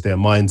that because their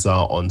minds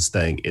are on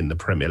staying in the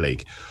Premier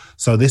League.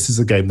 So this is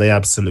a game they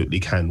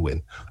absolutely can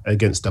win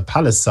against a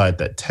Palace side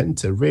that tend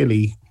to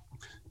really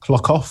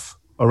clock off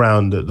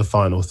around the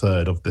final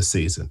third of the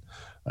season.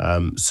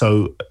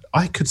 So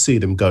I could see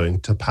them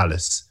going to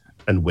Palace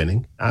and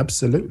winning,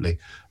 absolutely.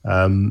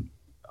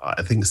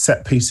 I think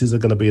set pieces are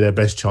going to be their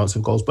best chance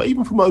of goals, but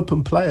even from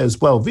open play as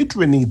well.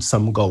 Vydra needs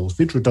some goals.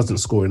 Vydra doesn't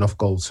score enough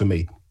goals for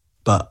me.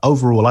 But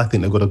overall, I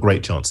think they've got a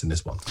great chance in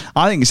this one.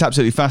 I think it's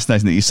absolutely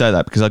fascinating that you say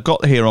that because I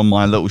got here on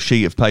my little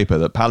sheet of paper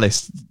that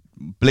Palace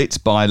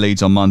blitzed by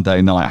Leeds on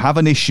Monday night have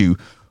an issue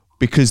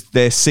because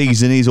their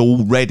season is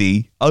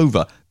already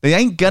over. They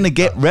ain't going to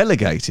get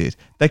relegated.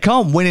 They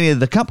can't win any of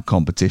the cup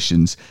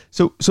competitions.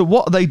 So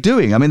what are they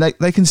doing? I mean,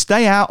 they can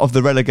stay out of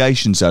the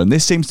relegation zone.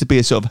 This seems to be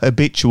a sort of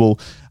habitual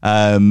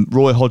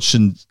Roy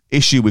Hodgson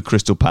issue with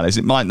Crystal Palace.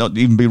 It might not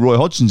even be Roy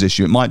Hodgson's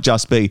issue. It might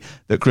just be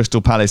that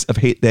Crystal Palace have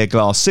hit their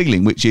glass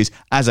ceiling, which is,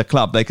 as a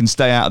club, they can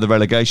stay out of the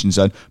relegation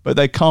zone, but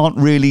they can't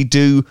really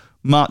do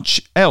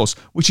much else,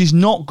 which is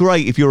not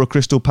great if you're a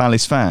Crystal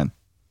Palace fan.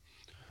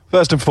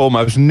 First and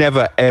foremost,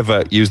 never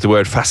ever use the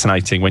word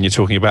fascinating when you're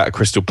talking about a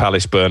Crystal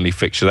Palace Burnley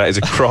fixture. That is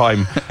a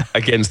crime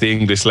against the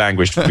English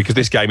language because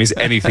this game is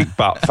anything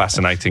but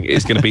fascinating.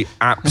 It's going to be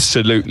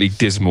absolutely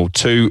dismal.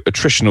 2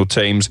 attritional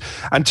teams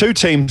and 2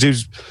 teams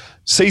whose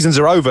seasons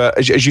are over,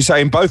 as you say,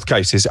 in both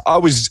cases. I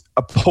was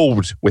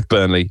appalled with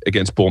Burnley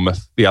against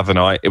Bournemouth the other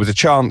night. It was a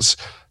chance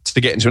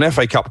to get into an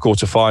FA Cup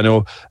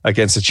quarter-final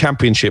against a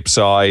Championship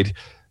side.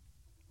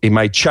 He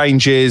made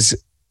changes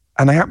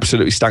and they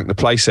absolutely stank the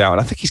place out.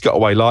 And I think he's got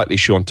away lightly,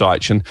 Sean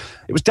Dyche. And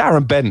it was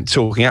Darren Bent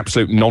talking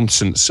absolute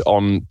nonsense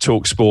on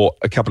TalkSport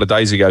a couple of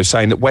days ago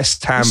saying that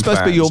West Ham fans... He's supposed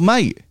to be your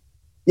mate.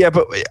 Yeah,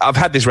 but I've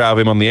had this row of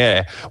him on the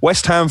air.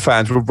 West Ham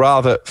fans would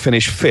rather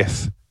finish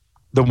 5th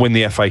than win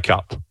the FA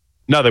Cup.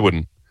 No, they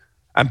wouldn't.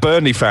 And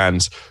Burnley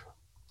fans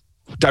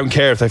don't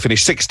care if they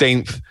finish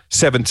 16th,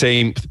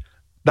 17th.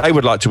 They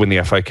would like to win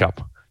the FA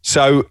Cup.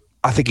 So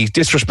I think he's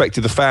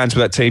disrespected the fans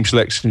with that team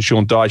selection,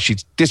 Sean Dyche.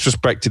 He's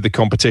disrespected the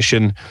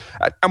competition.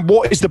 And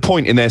what is the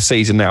point in their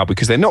season now?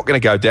 Because they're not going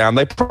to go down.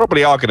 They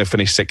probably are going to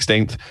finish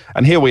 16th.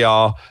 And here we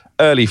are,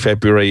 early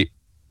February.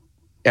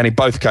 And in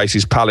both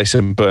cases, Palace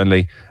and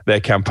Burnley,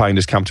 their campaign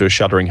has come to a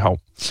shuddering halt.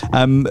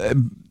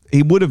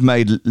 He would have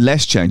made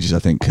less changes, I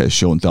think,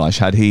 Sean Dyche,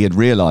 had he had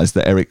realised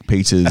that Eric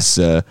Peters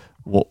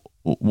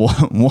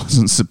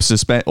wasn't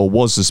suspended or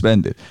was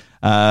suspended.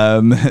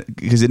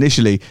 Because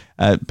initially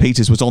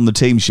Peters was on the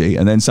team sheet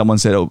and then someone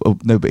said, oh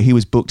no, but he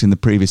was booked in the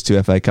previous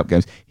 2 FA Cup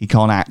games. He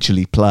can't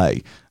actually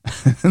play.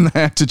 And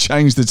they had to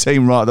change the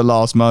team right at the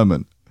last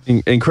moment.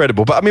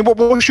 Incredible. But I mean,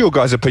 what's your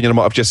guys' opinion on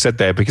what I've just said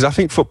there? Because I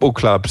think football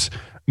clubs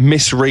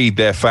misread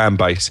their fan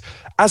base.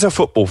 As a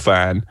football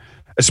fan,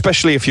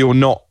 especially if you're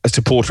not a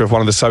supporter of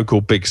one of the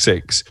so-called Big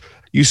Six,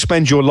 you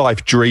spend your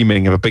life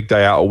dreaming of a big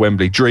day out at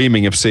Wembley,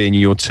 dreaming of seeing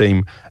your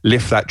team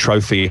lift that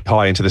trophy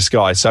high into the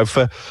sky. So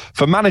for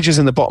managers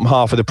in the bottom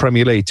half of the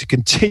Premier League to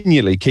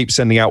continually keep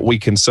sending out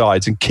weakened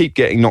sides and keep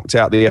getting knocked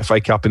out the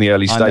FA Cup in the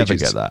early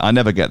stages. I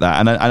never get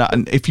that.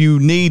 And if you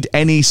need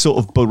any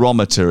sort of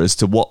barometer as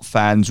to what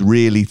fans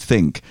really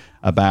think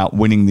about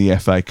winning the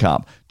FA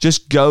Cup.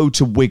 Just go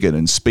to Wigan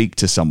and speak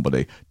to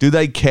somebody. Do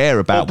they care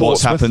about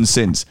what's happened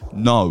since?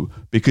 No,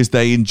 because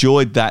they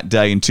enjoyed that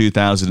day in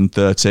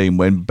 2013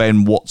 when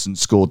Ben Watson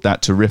scored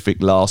that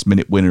terrific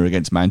last-minute winner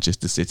against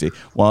Manchester City,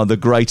 one of the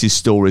greatest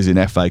stories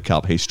in FA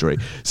Cup history.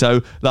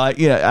 So,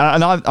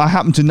 and I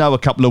happen to know a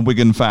couple of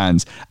Wigan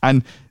fans,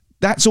 and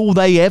that's all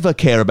they ever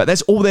care about.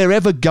 That's all they're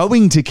ever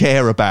going to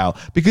care about.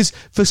 Because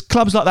for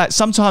clubs like that,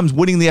 sometimes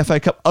winning the FA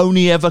Cup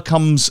only ever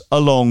comes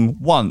along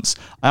once.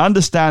 I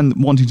understand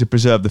wanting to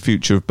preserve the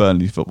future of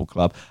Burnley Football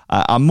Club.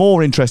 I'm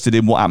more interested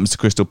in what happens to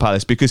Crystal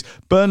Palace, because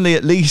Burnley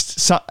at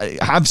least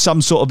have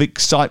some sort of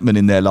excitement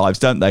in their lives,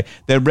 don't they?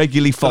 They're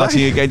regularly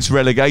fighting against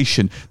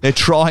relegation. They're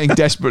trying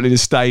desperately to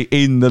stay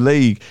in the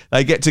league.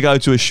 They get to go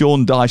to a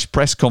Sean Dyche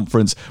press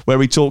conference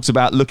where he talks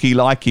about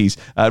looky-likeys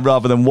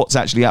rather than what's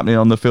actually happening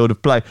on the field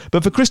of play.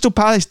 But for Crystal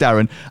Palace,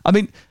 Darren, I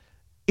mean,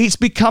 it's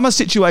become a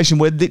situation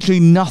where literally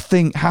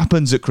nothing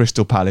happens at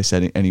Crystal Palace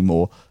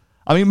anymore.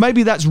 I mean,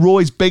 maybe that's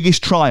Roy's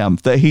biggest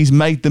triumph, that he's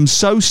made them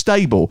so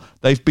stable,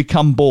 they've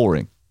become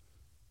boring.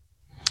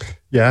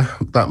 Yeah,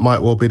 that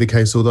might well be the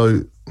case,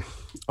 although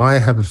I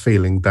have a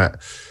feeling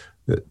that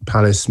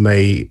Palace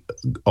may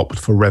opt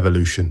for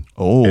revolution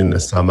in the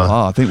summer.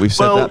 I think we've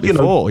said that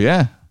before,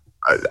 yeah.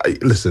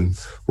 Listen,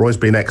 Roy's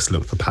been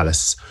excellent for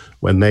Palace.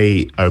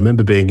 I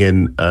remember being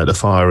in the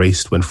Far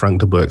East when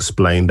Frank de Boer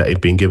explained that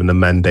he'd been given a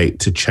mandate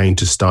to change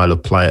the style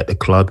of play at the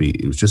club.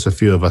 It was just a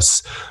few of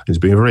us. He's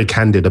been very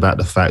candid about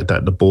the fact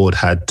that the board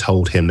had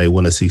told him they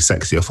want to see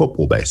sexier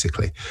football,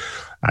 basically.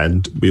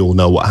 And we all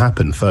know what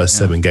happened. First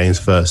 7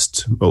 games,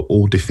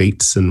 all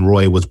defeats, and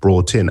Roy was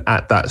brought in.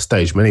 At that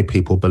stage, many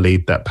people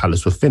believed that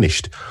Palace were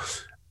finished,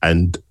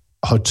 and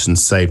Hodgson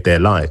saved their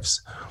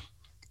lives.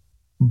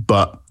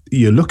 But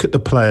you look at the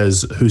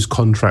players whose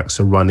contracts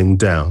are running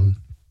down.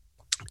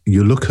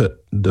 You look at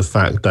the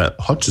fact that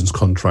Hodgson's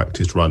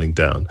contract is running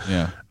down,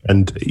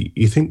 and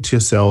you think to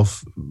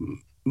yourself,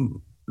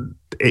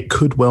 it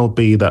could well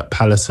be that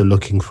Palace are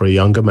looking for a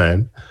younger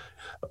man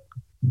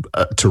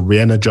to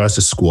re-energise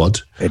the squad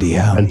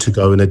and to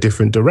go in a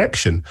different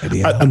direction.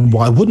 And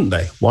why wouldn't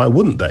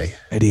they?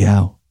 Eddie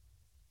Howe.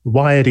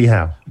 Why Eddie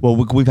Howe? Well,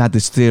 we've had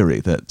this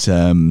theory that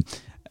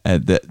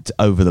that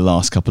over the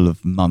last couple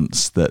of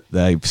months that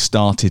they've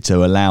started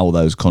to allow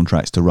those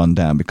contracts to run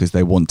down because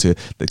they want to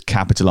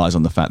capitalise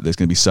on the fact that there's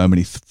going to be so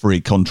many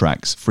free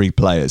contracts, free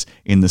players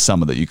in the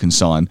summer that you can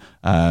sign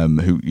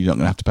who you're not going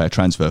to have to pay a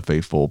transfer fee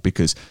for,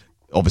 because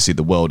obviously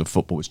the world of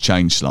football has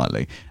changed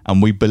slightly.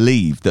 And we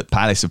believe that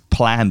Palace have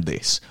planned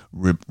this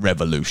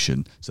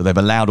revolution. So they've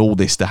allowed all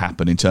this to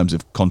happen in terms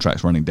of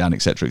contracts running down,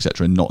 etc.,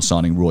 and not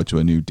signing Roy to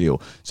a new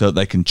deal, so that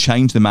they can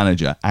change the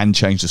manager and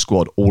change the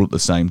squad all at the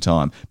same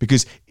time.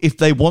 Because if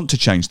they want to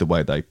change the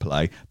way they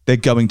play, they're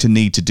going to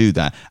need to do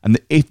that. And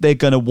if they're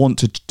going to want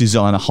to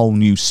design a whole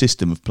new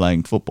system of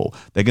playing football,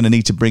 they're going to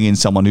need to bring in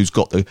someone who's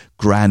got the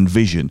grand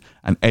vision.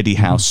 And Eddie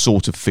Howe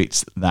sort of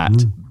fits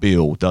that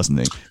bill, doesn't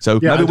he? So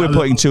maybe we're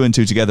putting 2 and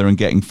 2 together and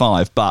getting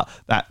 5, but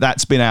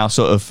that's been our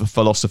sort of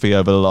philosophy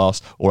over the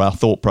last, or our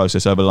thought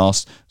process over the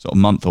last sort of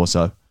month or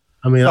so.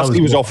 I mean,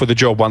 he was offered the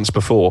job once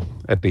before,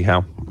 Eddie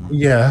Howe.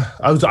 Yeah,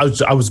 I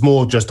was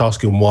more just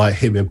asking why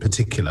him in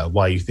particular,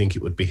 why you think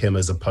it would be him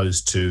as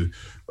opposed to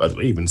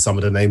even some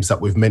of the names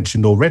that we've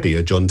mentioned already,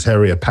 a John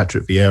Terry, a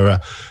Patrick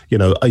Vieira,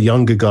 a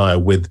younger guy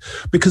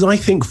because I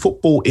think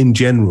football in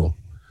general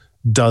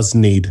does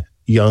need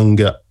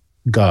younger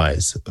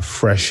guys,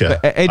 fresher.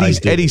 But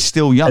Eddie's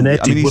still young. And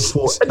Eddie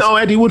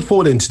would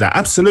fall into that.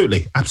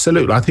 Absolutely.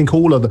 I think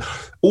all of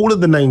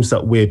the names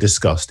that we're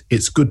discussed,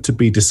 it's good to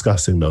be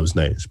discussing those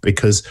names,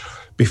 because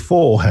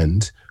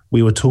beforehand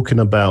we were talking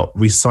about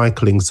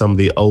recycling some of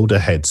the older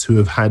heads who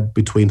have had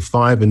between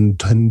 5 and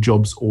 10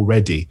 jobs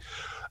already,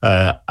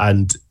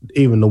 and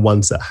even the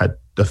ones that had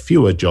the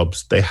fewer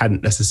jobs, they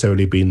hadn't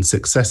necessarily been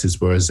successes,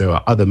 whereas there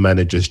are other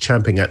managers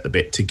champing at the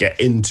bit to get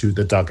into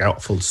the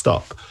dugout full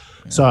stop.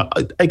 Yeah. So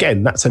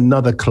again, that's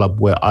another club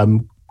where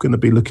I'm going to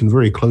be looking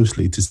very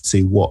closely to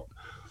see what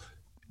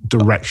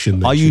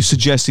direction. Are you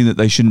suggesting that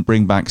they shouldn't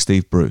bring back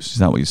Steve Bruce? Is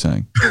that what you're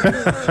saying?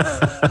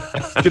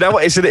 You know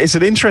what? It's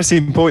an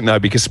interesting point though,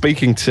 because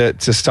speaking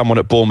to someone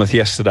at Bournemouth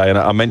yesterday, and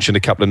I mentioned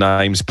a couple of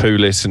names,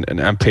 Pulis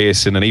and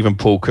Pearson, and even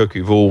Paul Cook,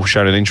 who've all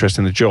shown an interest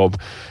in the job.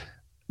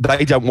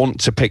 They don't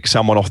want to pick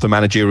someone off the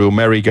managerial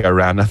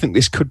merry-go-round. I think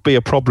this could be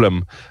a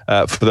problem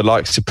for the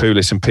likes of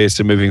Pulis and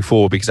Pearson moving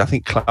forward, because I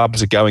think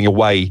clubs are going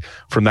away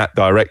from that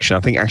direction. I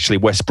think actually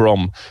West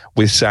Brom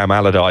with Sam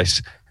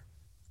Allardyce,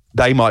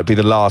 they might be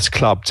the last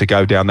club to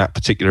go down that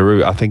particular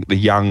route. I think the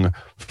young,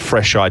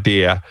 fresh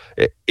idea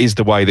is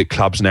the way that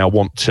clubs now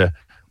want to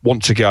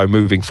go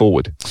moving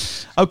forward.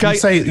 Okay. You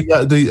say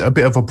a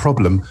bit of a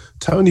problem.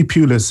 Tony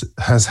Pulis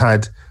has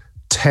had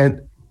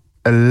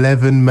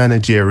 11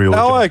 managerial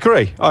jobs. I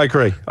agree.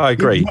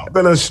 He's not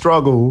going to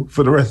struggle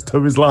for the rest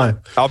of his life.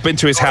 I've been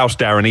to his house,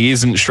 Darren. He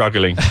isn't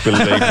struggling,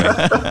 believe me.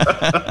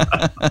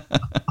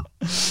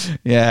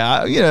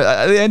 Yeah, at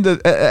the end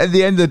of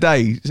the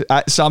day,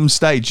 at some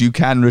stage, you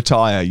can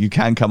retire. You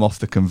can come off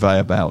the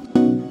conveyor belt.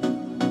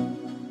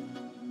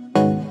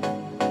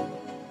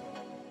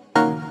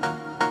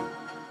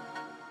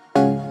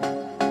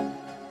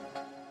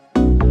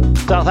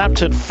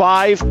 Southampton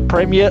 5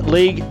 Premier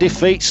League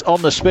defeats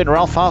on the spin.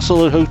 Ralph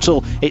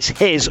Hasenhüttl, it's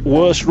his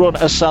worst run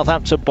as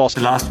Southampton boss.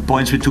 The last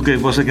points we took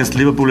was against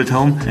Liverpool at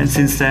home, and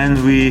since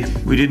then we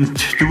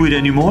didn't do it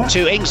anymore.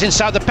 Two Ings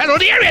inside the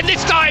penalty area, and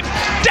this time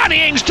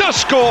Danny Ings does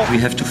score. We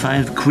have to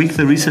find quick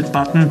the reset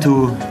button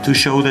to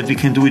show that we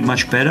can do it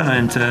much better,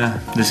 and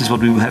this is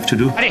what we will have to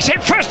do. And it's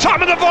hit first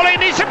time of the volley,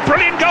 and it's a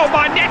brilliant goal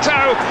by Neto,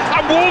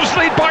 and Wolves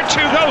lead by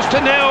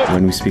 2-0.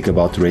 When we speak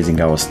about raising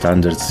our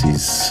standards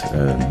is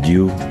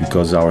due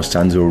because our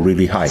standards are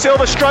really high.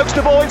 Silva strokes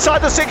the ball inside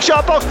the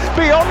 6-yard box,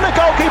 beyond the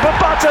goalkeeper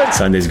button.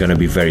 Sunday is going to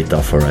be very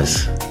tough for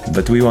us,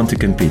 but we want to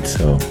compete,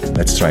 so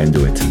let's try and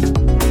do it.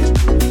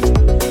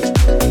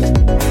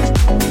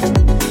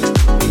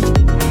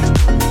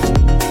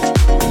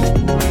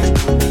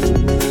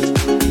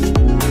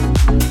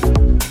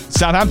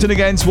 Southampton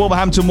against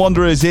Wolverhampton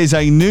Wanderers is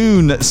a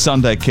noon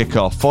Sunday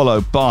kickoff,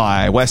 followed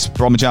by West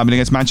Bromwich Albion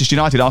against Manchester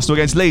United, Arsenal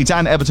against Leeds,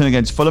 and Everton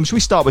against Fulham. Should we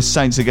start with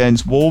Saints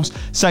against Wolves?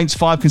 Saints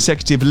 5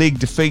 consecutive league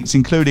defeats,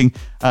 including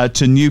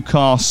to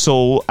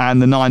Newcastle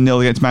and the 9-0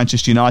 against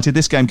Manchester United.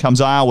 This game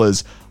comes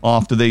hours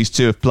after these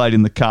two have played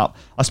in the Cup.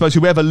 I suppose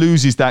whoever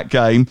loses that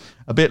game,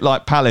 a bit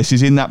like Palace,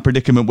 is in that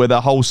predicament where the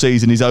whole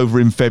season is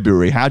over in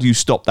February. How do you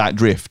stop that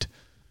drift?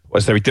 Well,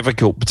 it's very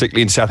difficult,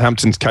 particularly in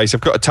Southampton's case. I've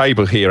got a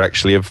table here,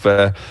 actually, of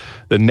the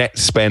net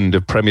spend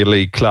of Premier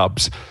League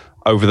clubs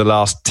over the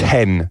last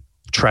 10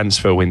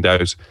 transfer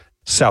windows.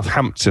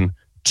 Southampton,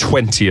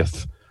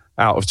 20th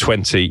out of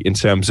 20 in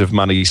terms of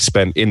money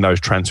spent in those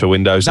transfer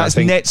windows. That's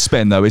net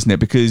spend, though, isn't it?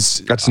 Because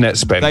that's net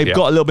spend. They've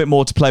got a little bit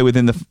more to play with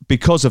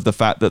because of the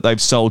fact that they've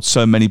sold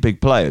so many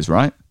big players,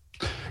 right?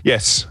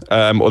 Yes,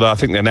 although I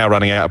think they're now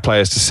running out of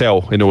players to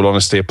sell, in all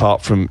honesty,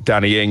 apart from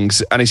Danny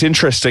Ings. And it's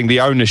interesting, the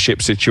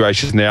ownership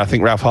situation there. I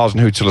think Ralph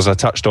Hasenhüttl, as I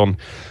touched on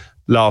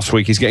last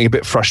week, he's getting a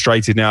bit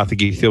frustrated now. I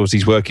think he feels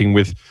he's working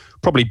with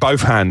probably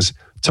both hands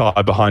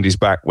tied behind his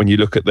back when you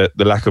look at the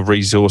lack of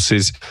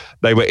resources.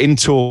 They were in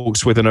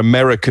talks with an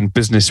American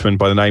businessman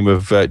by the name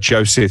of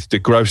Joseph de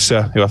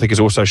Grosser, who I think has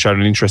also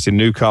shown an interest in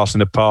Newcastle in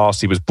the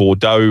past. He was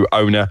Bordeaux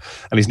owner,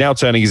 and he's now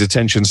turning his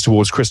attentions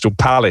towards Crystal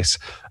Palace,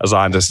 as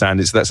I understand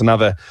it. So that's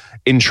another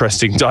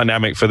interesting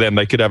dynamic for them.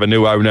 They could have a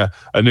new owner,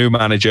 a new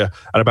manager,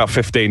 and about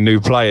 15 new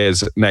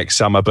players next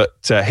summer. But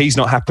he's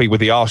not happy with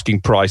the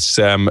asking price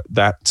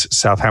that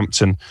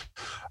Southampton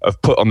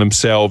have put on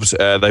themselves.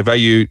 They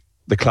value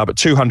the club at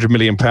 £200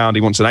 million.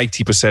 He wants an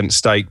 80%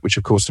 stake, which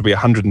of course will be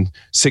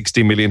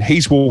 £160 million.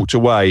 He's walked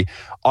away.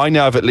 I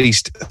know of at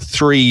least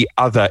 3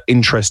 other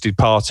interested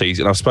parties,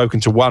 and I've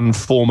spoken to one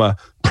former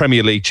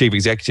Premier League chief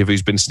executive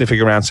who's been sniffing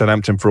around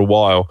Southampton for a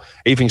while.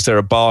 He thinks they're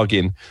a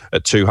bargain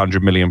at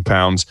 £200 million.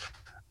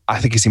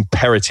 I think it's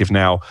imperative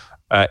now,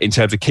 in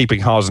terms of keeping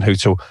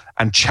Hasenhüttl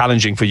and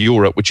challenging for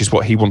Europe, which is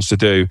what he wants to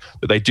do,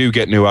 that they do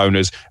get new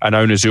owners and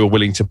owners who are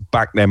willing to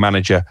back their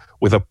manager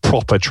with a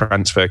proper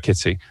transfer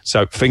kitty.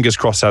 So fingers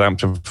crossed,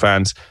 Southampton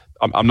fans.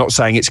 I'm not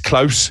saying it's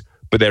close,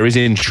 but there is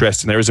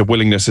interest and there is a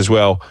willingness as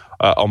well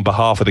on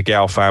behalf of the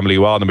Gow family,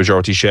 who are the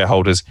majority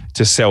shareholders,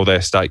 to sell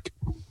their stake.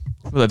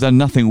 Well, they've done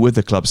nothing with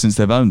the club since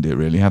they've owned it,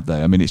 really, have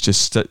they? I mean, it's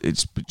just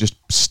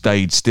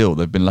stayed still.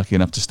 They've been lucky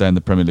enough to stay in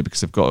the Premier League because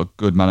they've got a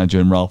good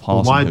manager in Ralph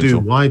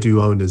Hasenhüttl. Why do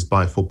owners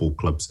buy football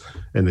clubs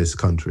in this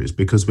country? It's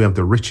because we have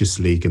the richest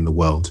league in the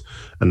world,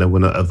 and they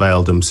want to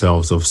avail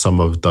themselves of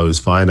some of those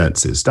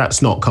finances.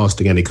 That's not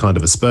casting any kind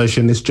of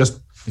aspersion. It's just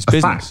a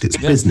business. Fact. It's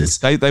business.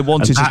 They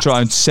wanted to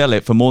try and sell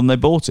it for more than they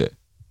bought it.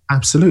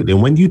 Absolutely.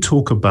 And when you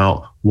talk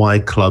about why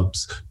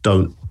clubs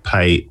don't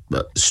pay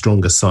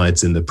stronger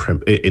sides in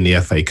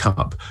the FA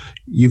Cup,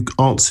 you've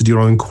answered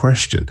your own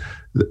question.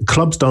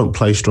 Clubs don't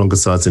play stronger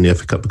sides in the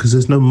FA Cup because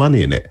there's no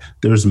money in it.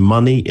 There is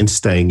money in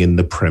staying in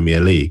the Premier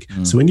League.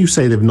 So when you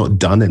say they've not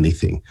done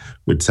anything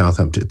with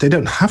Southampton, they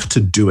don't have to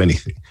do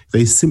anything.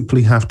 They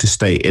simply have to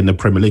stay in the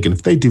Premier League. And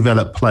if they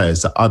develop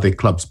players that other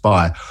clubs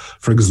buy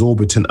for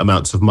exorbitant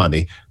amounts of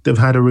money, they've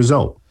had a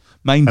result.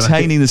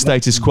 Maintaining the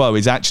status quo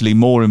is actually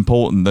more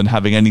important than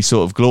having any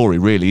sort of glory,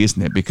 really,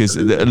 isn't it? Because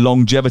the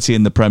longevity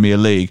in the Premier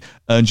League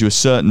earns you a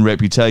certain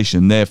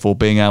reputation, therefore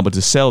being able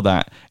to sell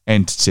that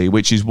entity,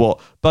 which is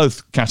what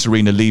both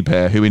Katharina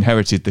Liebherr, who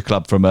inherited the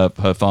club from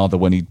her father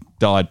when he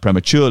died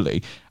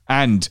prematurely,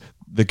 and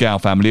the Gow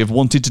family have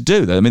wanted to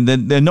do. I mean,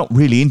 they're not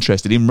really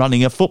interested in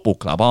running a football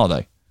club, are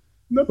they?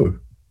 No,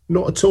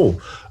 not at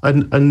all.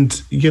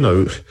 And you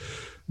know,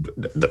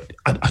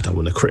 I don't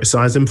want to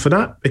criticise them for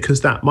that,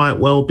 because that might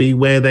well be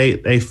where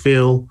they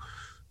feel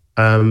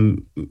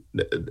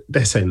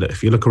they're saying that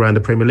if you look around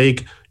the Premier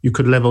League, you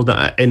could level that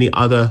at any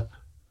other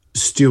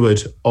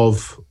steward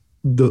of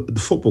the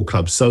football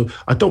club. So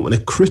I don't want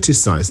to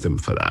criticise them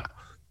for that,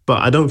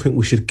 but I don't think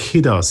we should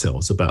kid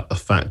ourselves about the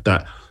fact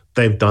that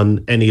they've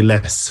done any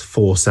less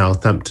for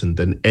Southampton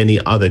than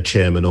any other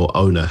chairman or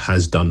owner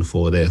has done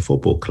for their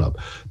football club.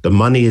 The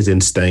money is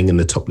in staying in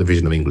the top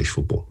division of English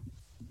football.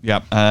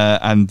 Yeah,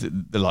 and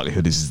the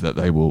likelihood is that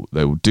they will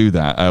do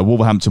that.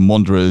 Wolverhampton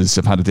Wanderers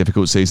have had a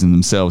difficult season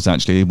themselves,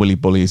 actually. Willy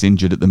Boly is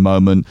injured at the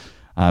moment.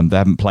 They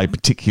haven't played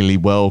particularly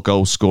well.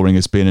 Goal scoring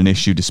has been an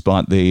issue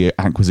despite the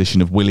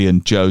acquisition of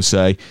Willian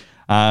Jose.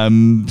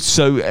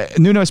 So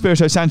Nuno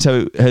Espirito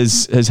Santo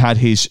has had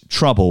his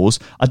troubles.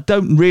 I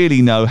don't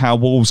really know how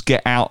Wolves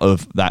get out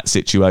of that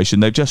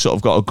situation. They've just sort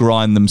of got to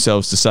grind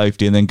themselves to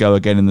safety and then go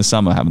again in the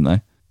summer, haven't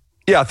they?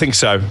 Yeah, I think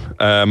so.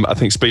 I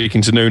think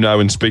speaking to Nuno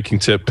and speaking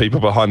to people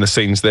behind the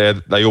scenes there,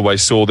 they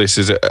always saw this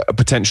as a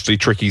potentially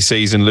tricky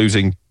season,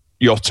 losing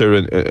Jota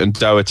and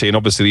Doherty, and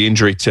obviously the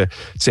injury to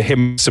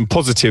him. Some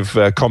positive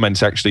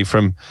comments actually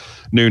from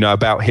Nuno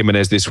about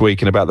Jimenez this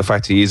week and about the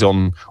fact he is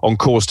on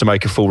course to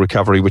make a full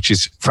recovery, which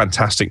is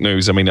fantastic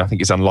news. I mean, I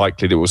think it's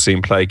unlikely that we'll see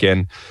him play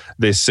again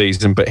this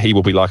season, but he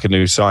will be like a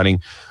new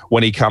signing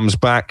when he comes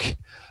back.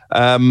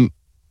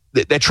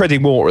 They're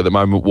treading water at the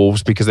moment,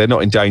 Wolves, because they're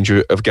not in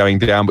danger of going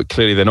down, but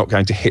clearly they're not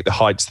going to hit the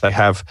heights they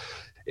have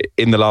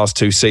in the last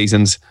 2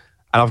 seasons.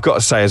 And I've got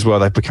to say as well,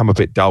 they've become a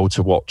bit dull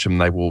to watch them,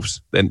 Wolves.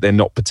 They're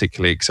not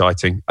particularly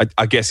exciting.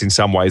 I guess in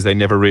some ways they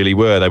never really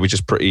were. They were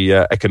just pretty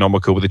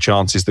economical with the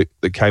chances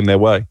that came their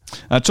way.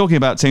 Talking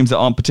about teams that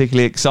aren't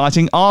particularly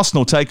exciting,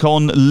 Arsenal take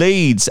on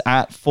Leeds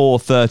at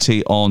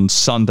 4:30 on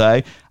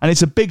Sunday. And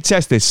it's a big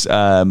test this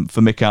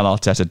for Mikel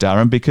Arteta,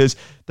 Darren, because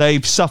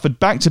they've suffered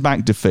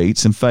back-to-back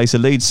defeats and face a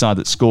Leeds side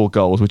that score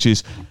goals, which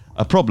is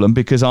a problem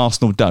because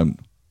Arsenal don't.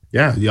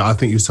 Yeah, I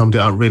think you summed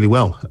it up really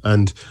well.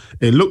 And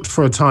it looked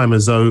for a time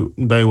as though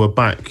they were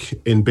back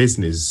in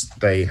business.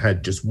 They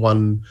had just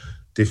one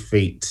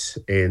defeat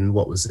in,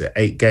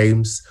 8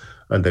 games,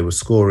 and they were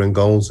scoring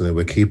goals and they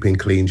were keeping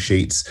clean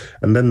sheets.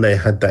 And then they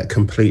had that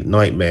complete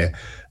nightmare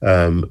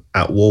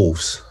at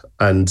Wolves.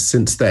 And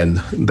since then,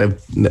 they've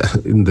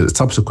in the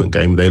subsequent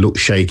game, they looked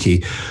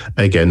shaky.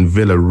 Again,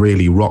 Villa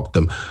really rocked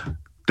them.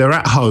 They're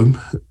at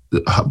home.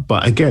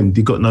 But again,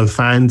 you've got no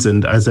fans,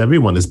 and as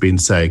everyone has been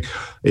saying,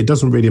 it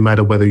doesn't really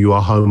matter whether you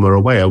are home or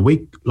away.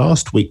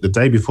 Last week, the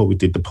day before we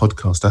did the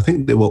podcast, I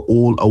think they were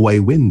all away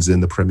wins in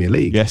the Premier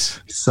League.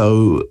 Yes.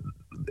 So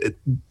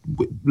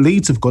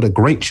Leeds have got a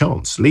great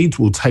chance. Leeds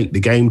will take the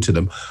game to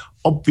them.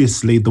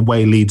 Obviously, the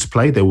way Leeds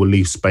play, they will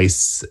leave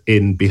space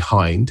in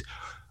behind.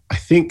 I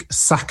think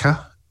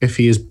Saka, if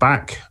he is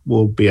back,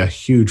 will be a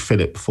huge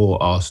fillip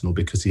for Arsenal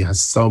because he has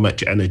so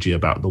much energy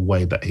about the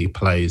way that he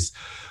plays.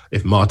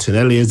 If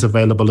Martinelli is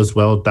available as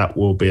well, that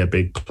will be a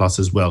big plus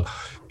as well.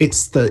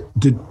 It's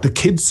the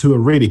kids who are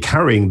really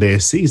carrying their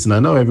season.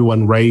 I know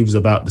everyone raves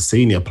about the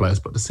senior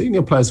players, but the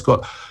senior players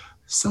got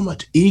so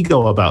much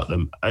ego about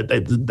them.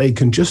 They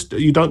can just,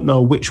 you don't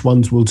know which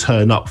ones will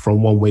turn up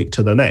from one week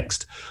to the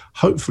next.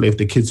 Hopefully, if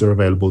the kids are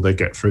available, they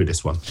get through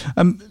this one.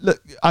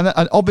 Look,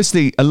 and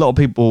obviously, a lot of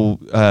people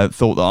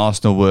thought that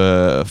Arsenal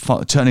were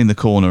turning the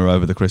corner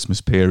over the Christmas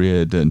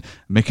period, and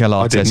Mikel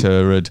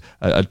Arteta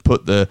had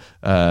put the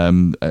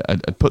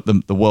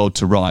world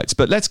to rights.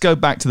 But let's go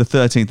back to the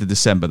 13th of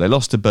December. They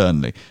lost to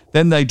Burnley.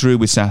 Then they drew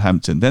with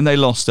Southampton. Then they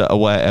lost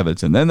away at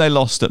Everton. Then they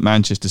lost at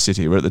Manchester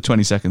City. We're at the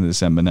 22nd of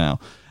December now.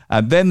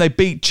 Then they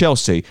beat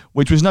Chelsea,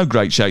 which was no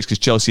great shakes because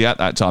Chelsea at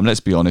that time,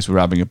 let's be honest, were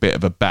having a bit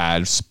of a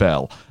bad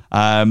spell.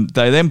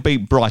 They then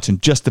beat Brighton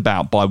just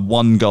about by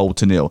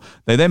 1-0.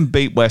 They then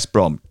beat West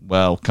Brom.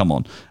 Well, come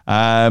on.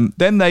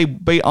 Then they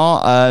beat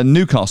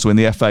Newcastle in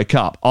the FA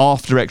Cup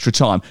after extra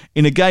time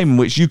in a game in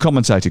which you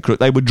commentated, Crook.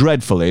 They were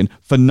dreadful in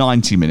for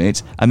 90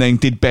 minutes and then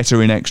did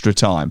better in extra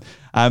time.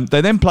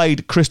 They then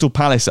played Crystal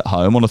Palace at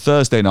home on a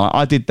Thursday night.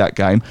 I did that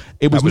game.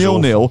 It was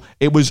 0-0.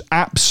 It was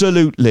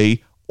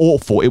absolutely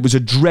awful. It was a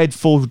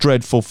dreadful,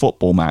 dreadful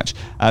football match.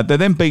 They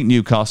then beat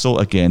Newcastle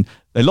again.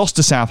 They lost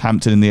to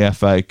Southampton in the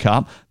FA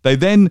Cup. They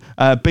then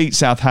beat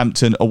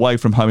Southampton away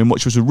from home,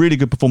 which was a really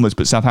good performance,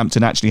 but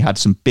Southampton actually had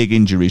some big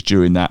injuries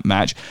during that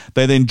match.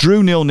 They then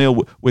drew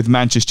 0-0 with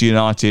Manchester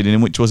United, in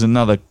which was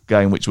another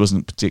game which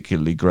wasn't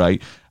particularly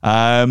great.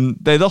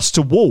 They lost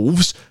to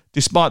Wolves,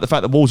 despite the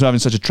fact that Wolves were having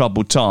such a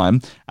troubled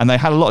time, and they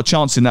had a lot of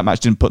chances in that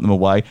match, didn't put them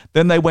away.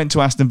 Then they went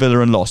to Aston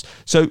Villa and lost.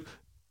 So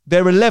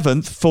they're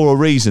 11th for a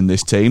reason,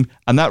 this team,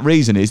 and that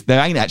reason is they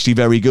ain't actually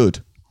very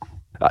good.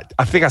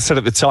 I think I said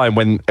at the time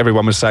when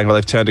everyone was saying, well,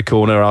 they've turned a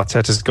corner,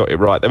 Arteta's got it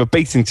right. They were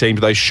beating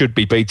teams they should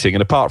be beating.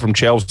 And apart from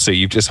Chelsea,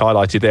 you've just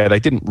highlighted there, they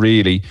didn't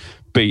really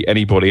beat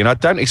anybody. And I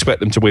don't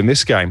expect them to win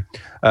this game.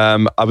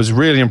 I was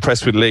really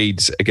impressed with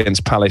Leeds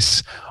against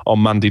Palace on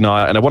Monday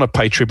night. And I want to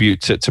pay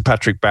tribute to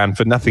Patrick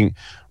Bamford. Nothing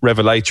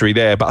revelatory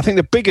there. But I think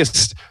the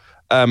biggest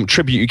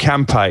tribute you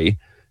can pay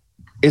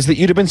is that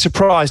you'd have been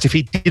surprised if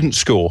he didn't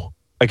score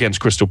against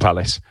Crystal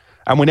Palace.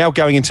 And we're now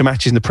going into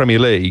matches in the Premier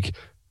League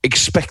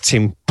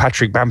expecting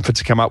Patrick Bamford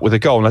to come up with a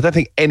goal. And I don't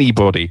think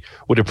anybody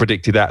would have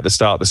predicted that at the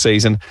start of the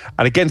season.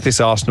 And against this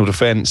Arsenal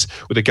defence,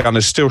 with the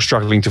Gunners still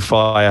struggling to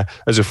fire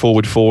as a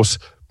forward force,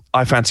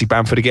 I fancy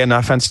Bamford again.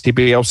 I fancy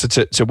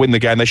Bielsa to win the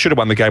game. They should have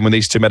won the game when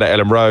these two met at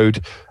Ellen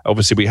Road.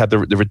 Obviously, we had the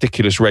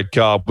ridiculous red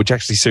card, which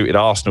actually suited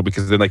Arsenal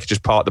because then they could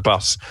just park the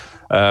bus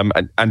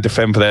and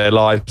defend for their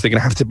lives. They're going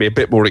to have to be a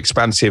bit more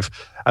expansive,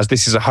 as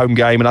this is a home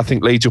game, and I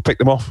think Leeds will pick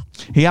them off.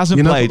 He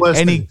hasn't played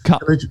any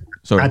cup.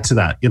 Sorry. Add to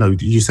that,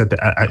 you said that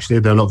actually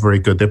they're not very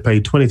good. They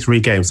played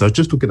 23 games. So I was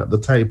just looking at the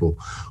table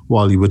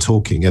while you were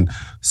talking, and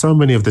so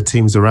many of the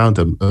teams around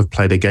them have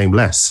played a game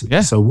less.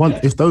 Yeah. So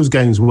if those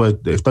teams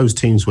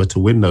were to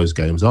win those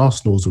games,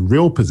 Arsenal's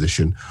real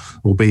position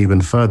will be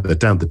even further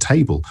down the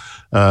table.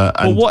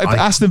 Well, what if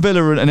Aston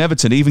Villa and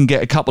Everton even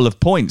get a couple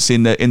of points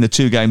in the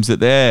 2 games that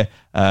they're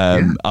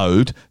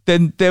owed?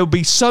 Then they'll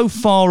be so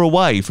far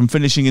away from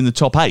finishing in the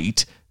top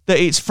 8 that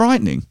it's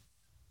frightening.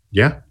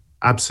 Yeah.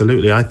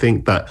 Absolutely. I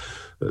think that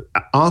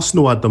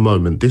Arsenal at the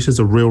moment, this is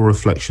a real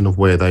reflection of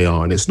where they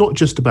are. And it's not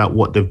just about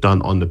what they've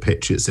done on the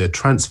pitch. It's their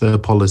transfer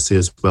policy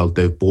as well.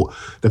 They've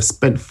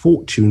spent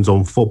fortunes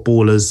on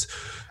footballers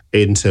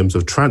in terms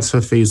of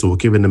transfer fees or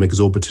giving them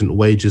exorbitant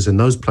wages. And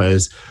those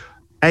players,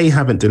 A,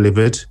 haven't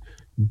delivered,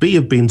 B,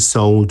 have been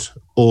sold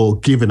or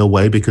given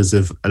away because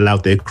they've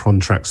allowed their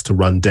contracts to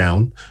run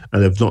down,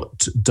 and they've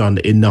not done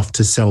enough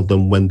to sell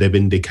them when they've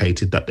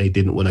indicated that they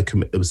didn't want to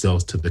commit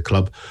themselves to the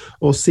club,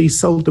 or C,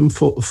 sold them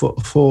for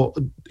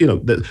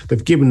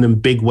they've given them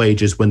big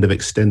wages when they've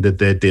extended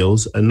their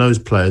deals, and those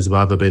players have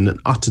either been an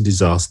utter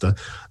disaster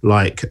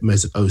like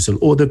Mesut Ozil,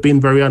 or they've been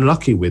very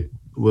unlucky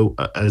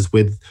as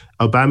with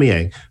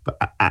Aubameyang.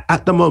 But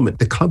at the moment,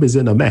 the club is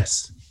in a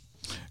mess.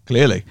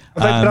 Clearly.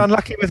 Have they been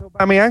unlucky with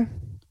Aubameyang?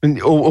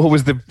 Or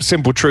was the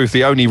simple truth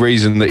the only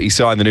reason that he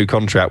signed the new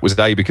contract was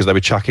A, because they were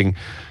chucking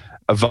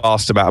a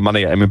vast amount of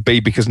money at him, and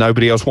B, because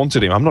nobody else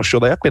wanted him? I'm not sure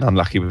they have been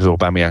unlucky with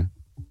Aubameyang.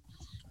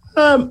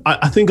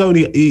 I think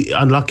only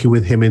unlucky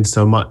with him in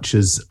so much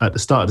as at the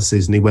start of the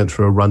season he went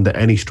through a run that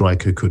any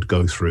striker could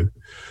go through.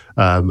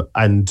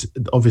 And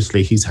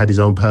obviously he's had his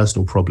own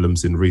personal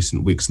problems in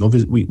recent weeks. And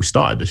obviously we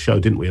started the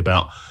show, didn't we,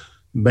 about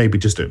maybe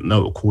just a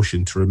note of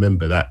caution to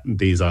remember that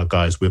these are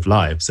guys with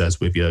lives, as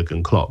with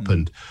Jurgen Klopp.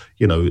 And,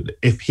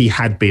 if he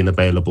had been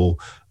available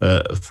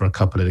for a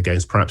couple of the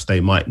games, perhaps they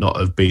might not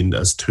have been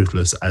as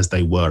toothless as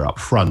they were up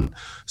front.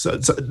 So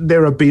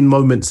there have been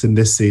moments in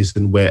this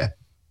season where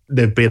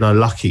they've been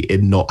unlucky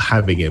in not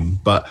having him.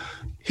 But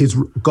his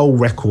goal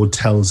record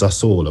tells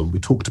us all, and we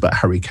talked about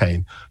Harry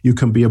Kane, you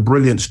can be a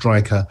brilliant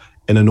striker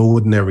in an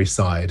ordinary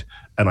side.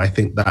 And I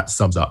think that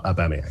sums up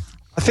Aubameyang.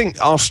 I think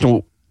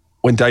Arsenal,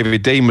 when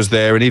David Dein was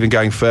there, and even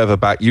going further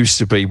back, used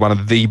to be one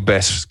of the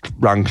best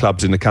run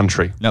clubs in the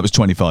country. That was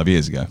 25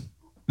 years ago.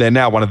 They're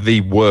now one of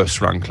the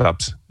worst run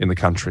clubs in the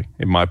country,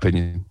 in my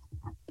opinion.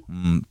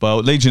 Well,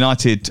 Leeds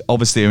United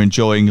obviously are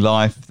enjoying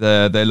life.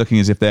 They're looking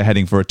as if they're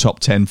heading for a top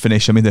 10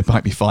 finish. I mean, they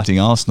might be fighting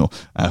Arsenal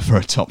for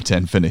a top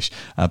 10 finish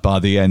by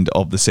the end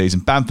of the season.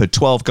 Bamford,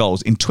 12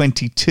 goals in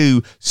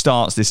 22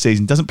 starts this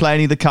season. Doesn't play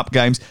any of the cup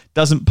games.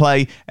 Doesn't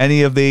play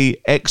any of the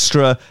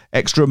extra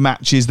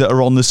matches that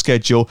are on the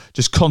schedule.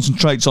 Just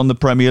concentrates on the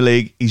Premier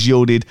League. He's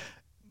yielded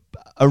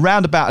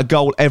around about a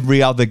goal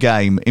every other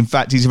game. In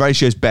fact, his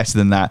ratio is better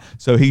than that,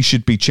 so he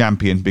should be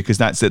champion, because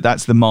that's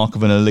the mark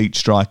of an elite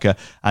striker,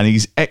 and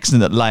he's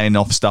excellent at laying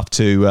off stuff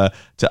to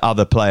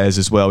other players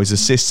as well. His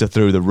assists are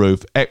through the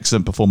roof.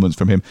 Excellent performance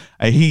from him.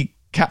 He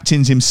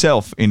captains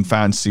himself in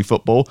fantasy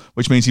football,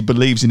 which means he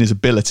believes in his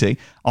ability.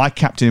 I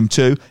captain him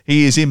too.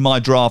 He is in my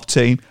draft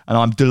team, and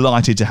I'm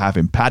delighted to have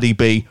him. Paddy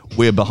B,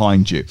 we're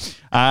behind you.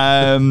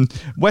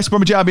 West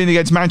Bromwich Albion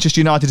against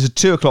Manchester United is a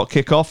 2 o'clock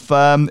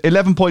kickoff.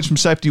 11 points from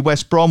safety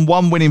West Brom,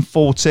 1 win in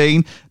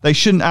 14. They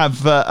shouldn't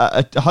have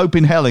a hope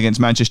in hell against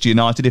Manchester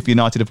United if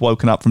United have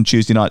woken up from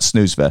Tuesday night's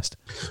snooze fest.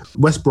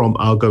 West Brom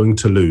are going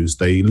to lose.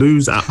 They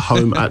lose at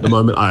home at the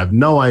moment. I have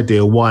no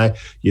idea why.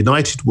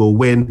 United will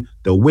win.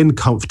 They'll win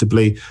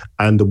comfortably,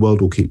 and the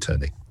world will keep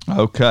turning.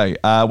 Okay.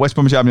 West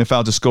Bromwich Albion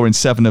failed to score in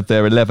 7 of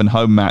their 11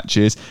 home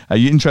matches.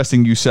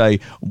 Interesting you say,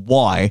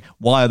 why?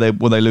 Why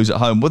will they lose at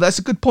home? Well, that's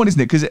a good point, isn't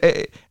it? Because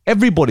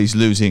everybody's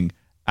losing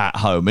at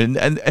home.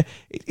 And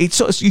it's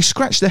sort of, you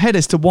scratch the head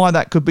as to why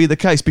that could be the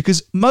case,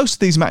 because most of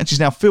these matches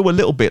now feel a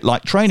little bit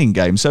like training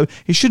games. So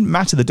it shouldn't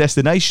matter the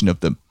destination of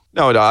them.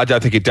 No, I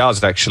don't think it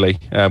does, actually,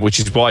 which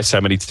is why so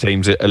many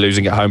teams are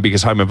losing at home,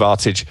 because home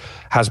advantage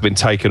has been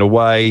taken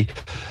away.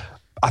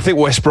 I think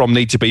West Brom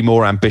need to be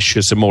more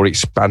ambitious and more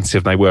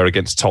expansive than they were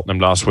against Tottenham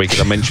last week,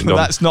 as I mentioned.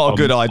 That's not a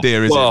good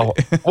idea, is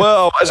it?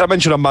 Well, as I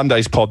mentioned on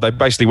Monday's pod, they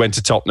basically went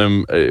to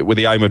Tottenham with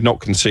the aim of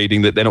not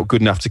conceding, that they're not good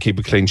enough to keep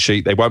a clean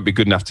sheet. They won't be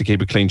good enough to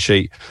keep a clean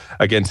sheet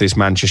against this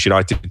Manchester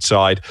United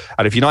side.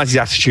 And if United's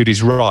attitude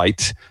is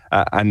right,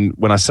 and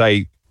when I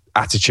say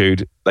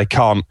attitude, they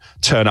can't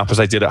turn up as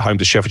they did at home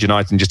to Sheffield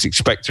United and just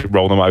expect to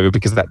roll them over,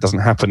 because that doesn't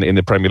happen in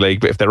the Premier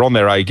League. But if they're on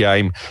their A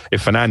game,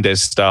 if Fernandes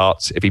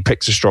starts, if he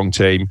picks a strong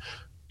team,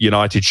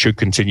 United should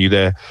continue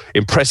their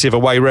impressive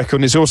away record.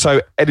 And it's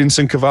also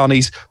Edinson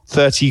Cavani's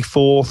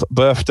 34th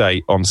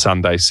birthday on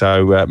Sunday.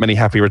 So many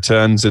happy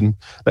returns, and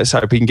let's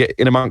hope he can get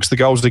in amongst the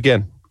goals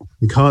again.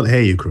 We can't hear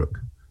you, Crook.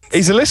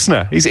 He's a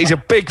listener. He's a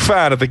big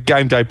fan of the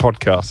Game Day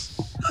podcast.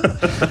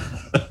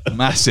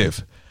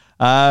 Massive.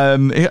 I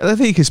think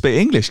he can speak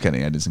English, can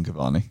he, Edinson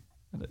Cavani?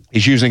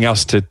 He's using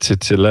us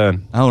to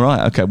learn. Oh,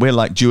 right. Okay. We're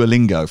like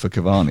Duolingo for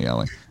Cavani,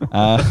 are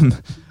we?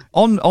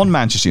 On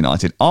Manchester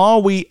United, are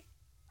we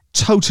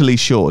totally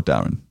sure,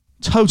 Darren,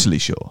 totally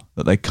sure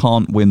that they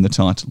can't win the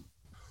title?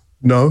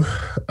 No,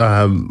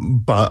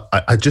 but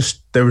I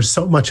just, there is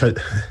so much,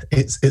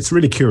 it's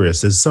really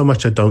curious. There's so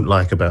much I don't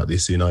like about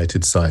this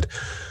United side.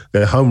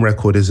 Their home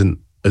record isn't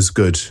as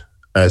good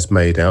as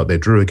made out. They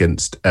drew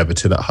against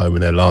Everton at home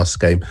in their last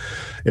game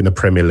in the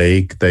Premier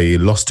League. They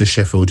lost to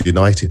Sheffield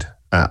United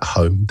at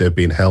home. They've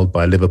been held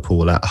by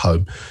Liverpool at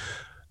home.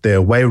 Their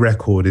away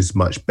record is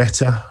much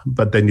better,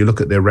 but then you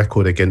look at their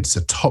record against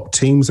the top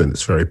teams and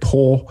it's very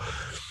poor.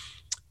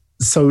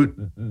 So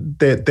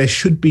there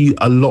should be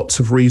a lot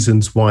of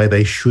reasons why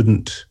they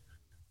shouldn't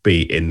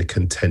be in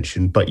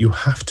contention, but you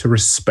have to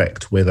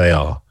respect where they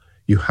are.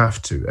 You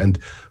have to. And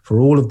for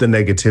all of the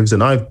negatives,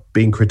 and I've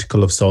been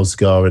critical of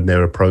Solskjaer and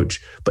their approach,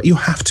 but you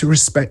have to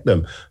respect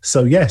them.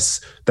 So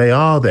yes, they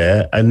are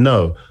there. And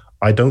no,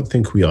 I don't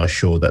think we are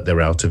sure that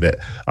they're out of it.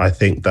 I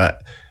think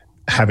that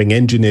having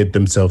engineered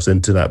themselves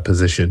into that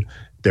position,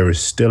 there is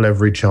still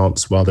every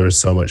chance while there is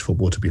so much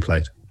football to be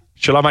played.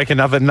 Shall I make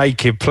another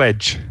naked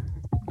pledge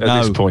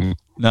at this point?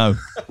 No.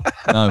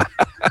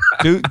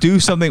 Do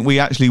something we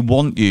actually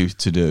want you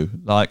to do.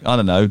 Like, I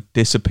don't know,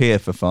 disappear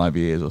for 5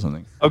 years or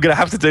something. I'm going to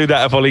have to do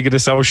that if Ole Gunnar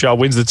Solskjaer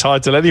wins the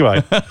title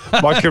anyway.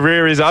 My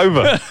career is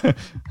over.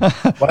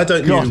 Why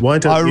don't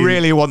you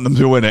really want them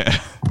to win it.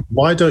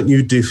 Why don't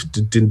you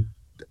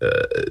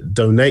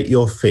donate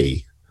your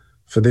fee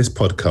for this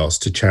podcast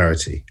to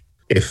charity?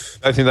 I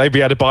don't think they'd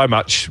be able to buy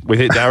much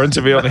with it, Darren,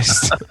 to be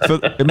honest.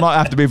 It might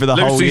have to be for the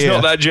whole year. Lucy's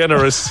not that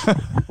generous.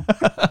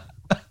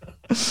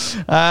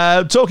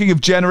 Talking of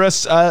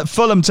generous,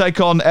 Fulham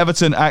take on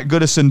Everton at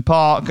Goodison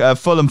Park.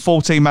 Fulham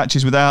 14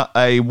 matches without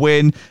a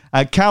win.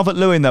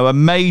 Calvert-Lewin, though, a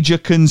major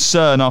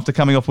concern after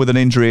coming off with an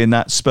injury in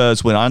that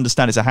Spurs win. I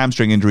understand it's a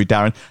hamstring injury,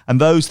 Darren, and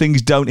those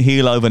things don't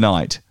heal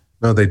overnight.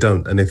 No, they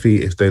don't. And if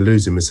they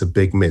lose him, it's a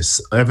big miss.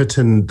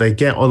 Everton, they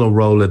get on a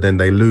roll and then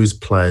they lose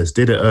players.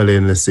 Did it earlier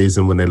in the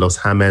season when they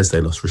lost James,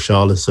 they lost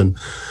Richarlison.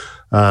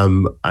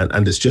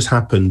 And it's just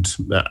happened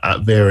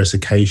at various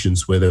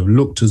occasions where they've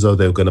looked as though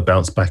they were going to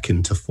bounce back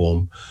into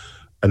form.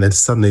 And then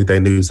suddenly they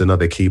lose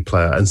another key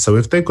player. And so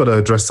if they've got to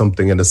address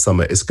something in the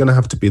summer, it's going to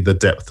have to be the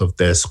depth of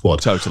their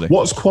squad. Totally.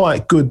 What's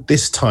quite good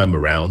this time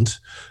around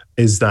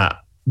is that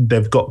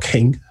they've got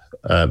King,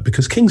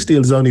 because King's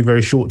deal is only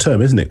very short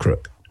term, isn't it,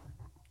 Crook?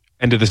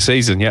 End of the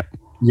season, yeah.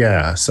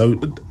 Yeah, so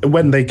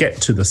when they get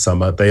to the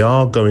summer, they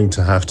are going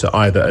to have to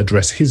either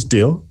address his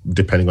deal,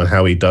 depending on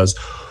how he does,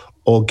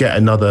 or get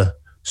another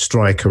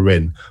striker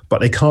in. But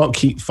they can't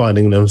keep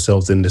finding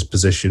themselves in this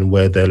position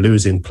where they're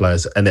losing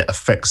players and it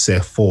affects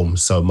their form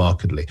so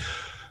markedly.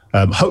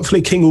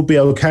 Hopefully King will be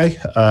okay.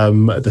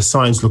 The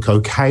signs look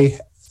okay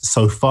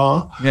so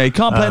far. Yeah, he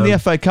can't play in the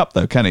FA Cup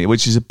though, can he?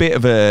 Which is a bit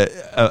of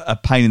a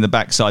pain in the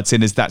backside,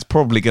 seeing as that's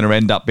probably going to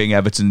end up being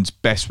Everton's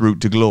best route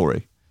to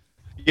glory.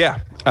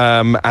 Yeah,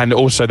 and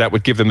also that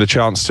would give them the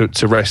chance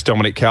to rest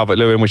Dominic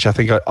Calvert-Lewin, which I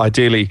think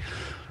ideally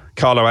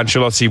Carlo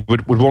Ancelotti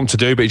would want to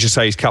do, but he just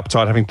say he's cup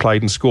tied, having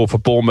played and scored for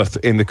Bournemouth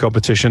in the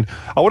competition.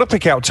 I want to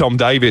pick out Tom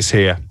Davies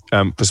here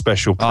for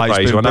special praise.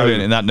 He's been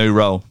brilliant in that new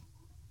role.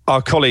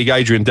 Our colleague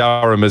Adrian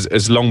Durham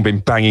has long been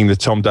banging the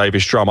Tom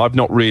Davies drum. I've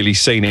not really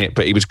seen it,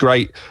 but he was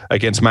great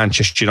against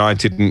Manchester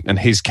United, and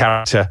his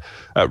character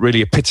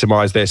really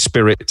epitomised their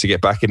spirit to get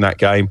back in that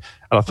game.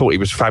 And I thought he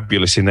was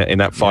fabulous in that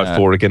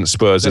 5-4 against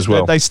Spurs as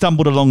well. They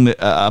stumbled along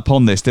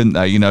upon this, didn't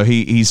they? You know,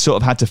 he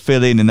sort of had to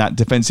fill in that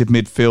defensive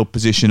midfield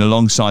position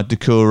alongside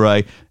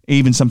Doucouré,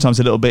 even sometimes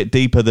a little bit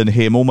deeper than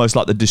him, almost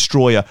like the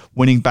destroyer,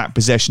 winning back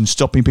possession,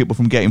 stopping people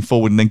from getting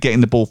forward and then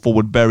getting the ball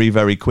forward very,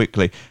 very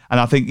quickly. And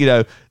I think, you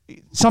know,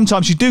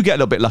 sometimes you do get a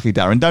little bit lucky,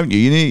 Darren, don't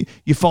you?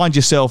 You find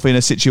yourself in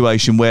a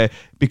situation where,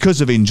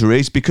 because of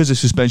injuries, because of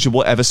suspension,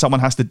 whatever,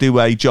 someone has to do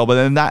a job, and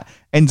then that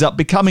ends up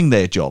becoming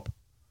their job.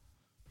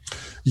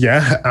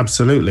 Yeah,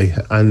 absolutely.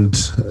 And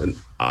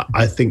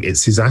I think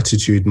it's his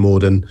attitude more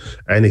than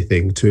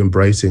anything to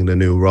embracing the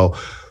new role.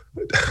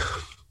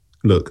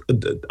 Look,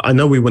 I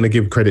know we want to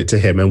give credit to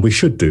him, and we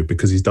should do,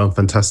 because he's done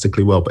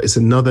fantastically well, but it's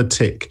another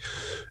tick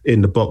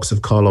in the box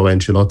of Carlo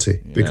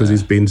Ancelotti, because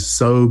he's been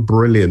so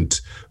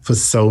brilliant for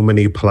so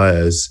many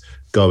players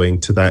going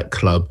to that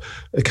club.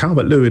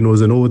 Calvert-Lewin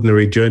was an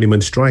ordinary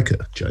journeyman striker.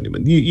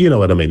 You know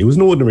what I mean? He was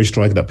an ordinary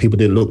striker that people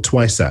didn't look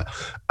twice at.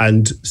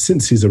 And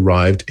since he's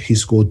arrived, he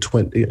scored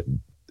 20.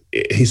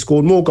 He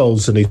scored more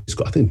goals than he's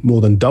got. I think more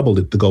than doubled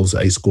the goals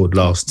that he scored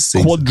last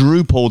season.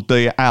 Quadrupled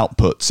the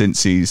output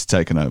since he's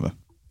taken over.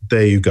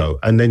 There you go.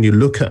 And then you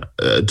look at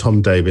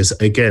Tom Davies,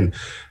 again,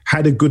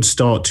 had a good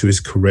start to his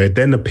career,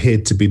 then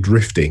appeared to be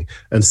drifting,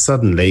 and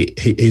suddenly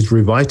he's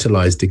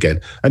revitalised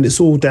again. And it's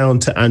all down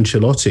to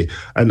Ancelotti.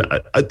 And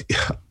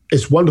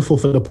it's wonderful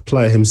for the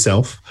player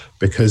himself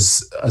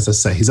because, as I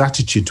say, his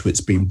attitude to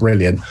it's been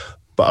brilliant.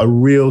 But a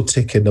real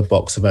tick in the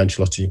box of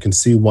Ancelotti. You can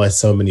see why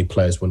so many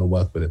players want to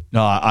work with him.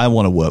 No, I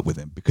want to work with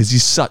him because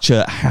he's such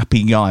a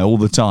happy guy all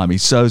the time.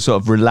 He's so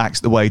sort of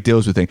relaxed the way he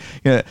deals with things.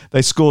 You know,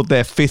 they scored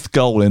their 5th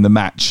goal in the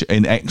match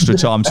in extra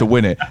time to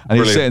win it. And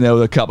he's sitting there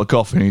with a cup of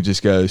coffee and he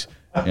just goes,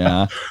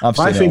 Yeah,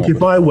 I think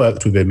if I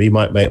worked with him, he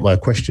might make my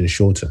question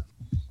shorter.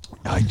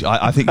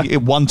 I think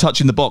one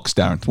touch in the box,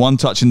 Darren. One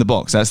touch in the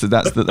box. That's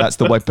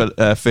the way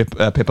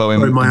Pippo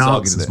and my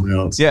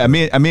answer. Yeah,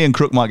 me and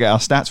Crook might get our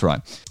stats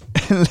right.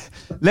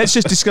 Let's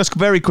just discuss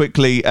very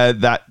quickly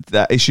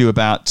that issue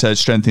about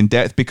strength in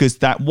depth, because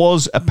that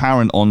was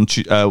apparent on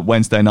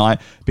Wednesday night,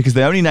 because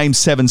they only named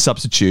 7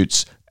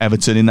 substitutes,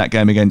 Everton, in that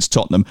game against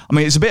Tottenham. I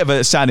mean, it's a bit of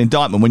a sad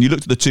indictment when you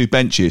looked at the 2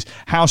 benches,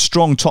 how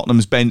strong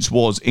Tottenham's bench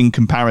was in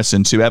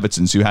comparison to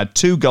Everton's, who had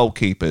 2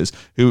 goalkeepers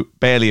who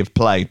barely have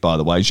played, by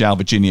the way, João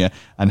Virginia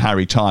and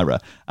Harry Tyra.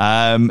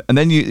 And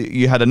then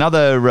you had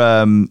another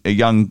a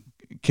young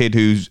kid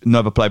who's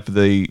never played for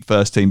the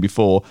first team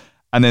before,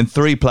 and then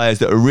 3 players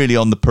that are really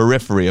on the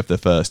periphery of the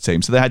first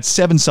team. So they had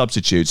 7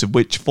 substitutes, of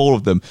which 4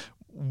 of them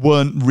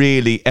weren't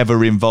really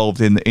ever involved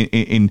in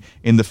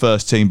the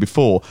first team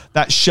before.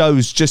 That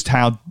shows just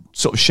how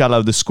sort of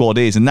shallow the squad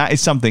is, and that is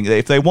something that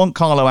if they want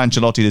Carlo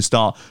Ancelotti to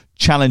start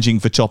challenging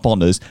for top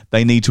honours,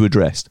 they need to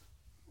address.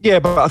 Yeah,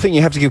 but I think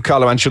you have to give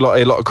Carlo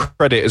Ancelotti a lot of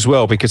credit as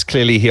well, because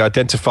clearly he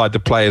identified the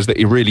players that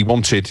he really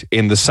wanted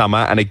in the summer,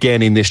 and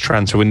again in this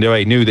transfer window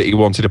he knew that he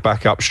wanted a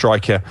backup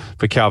striker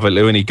for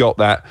Calvert-Lewin. He got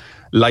that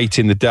late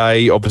in the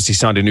day. Obviously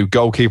signed a new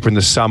goalkeeper in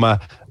the summer.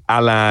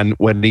 Alan,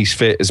 when he's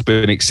fit, has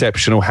been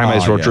exceptional.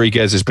 James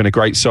Rodriguez has been a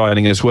great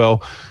signing as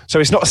well.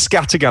 So it's not a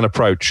scattergun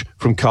approach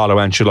from Carlo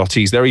Ancelotti.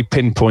 He's very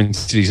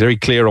pinpointed. He's very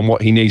clear on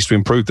what he needs to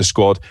improve the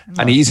squad.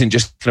 And he isn't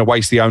just going to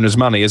waste the owner's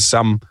money as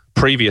some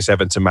previous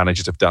Everton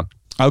managers have done.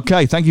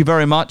 Okay, thank you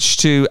very much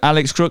to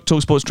Alex Crook,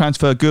 TalkSport's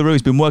transfer guru.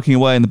 He's been working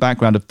away in the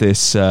background of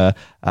this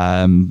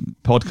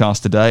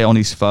podcast today on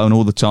his phone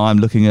all the time,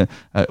 looking at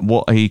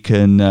what he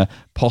can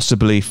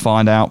possibly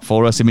find out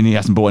for us. I mean, he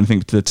hasn't brought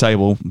anything to the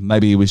table.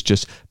 Maybe he was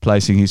just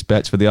placing his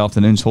bets for the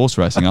afternoon's horse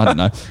racing. I don't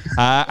know.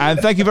 And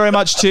thank you very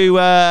much to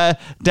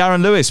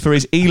Darren Lewis for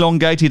his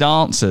elongated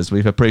answers.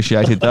 We've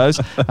appreciated those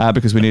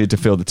because we needed to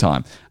fill the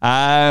time.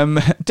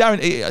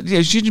 Darren,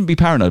 you shouldn't be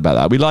paranoid about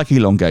that. We like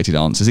elongated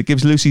answers. It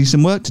gives Lucy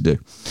some work to do.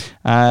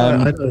 I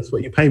know that's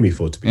what you pay me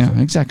for, to be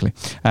fair. Exactly.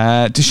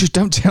 Just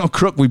don't tell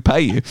Crook we pay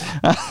you.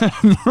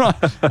 Right.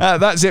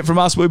 That's it from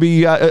us. We'll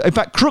be, in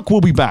fact, Crook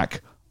will be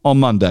back on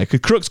Monday,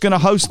 because Crook's going to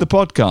host the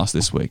podcast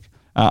this week.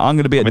 I'm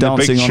going to be at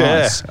Dancing on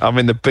Ice. I'm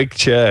in the big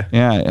chair.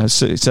 Yeah,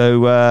 so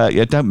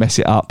don't mess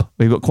it up.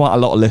 We've got quite a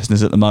lot of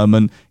listeners at the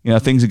moment. You know,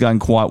 things are going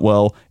quite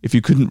well. If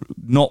you couldn't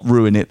not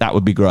ruin it, that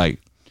would be great.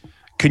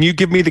 Can you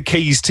give me the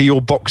keys to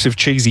your box of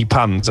cheesy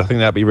puns? I think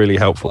that'd be really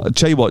helpful. I'll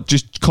tell you what,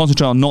 just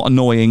concentrate on not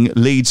annoying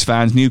Leeds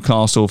fans,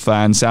 Newcastle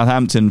fans,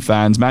 Southampton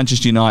fans,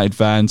 Manchester United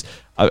fans,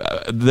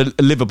 the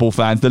Liverpool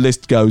fans. The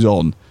list goes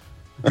on.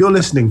 If you're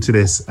listening to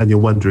this and you're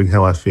wondering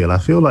how I feel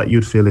like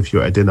you'd feel if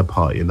you're at a dinner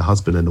party and the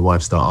husband and the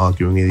wife start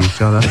arguing with each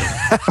other.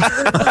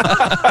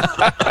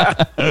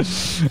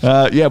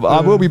 But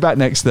I will be back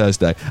next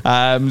Thursday.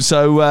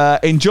 So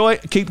enjoy,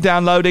 keep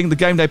downloading the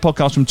Game Day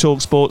podcast from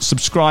TalkSport.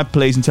 Subscribe,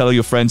 please, and tell all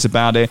your friends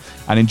about it.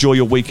 And enjoy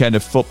your weekend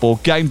of football.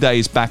 Game Day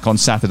is back on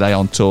Saturday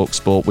on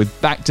TalkSport with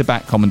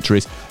back-to-back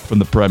commentaries from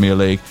the Premier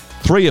League.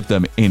 3 of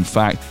them, in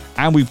fact.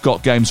 And we've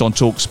got games on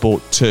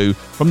TalkSport 2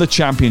 from the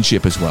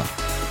Championship as well.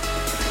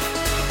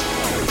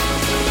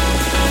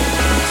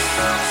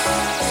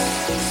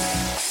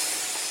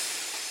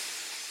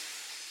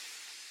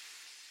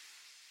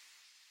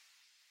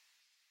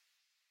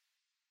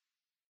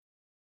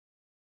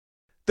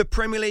 The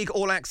Premier League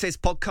All Access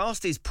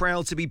podcast is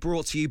proud to be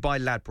brought to you by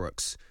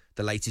Ladbrokes.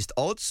 The latest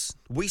odds,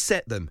 we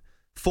set them.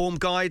 Form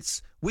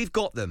guides, we've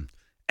got them.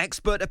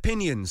 Expert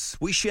opinions,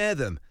 we share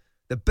them.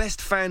 The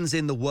best fans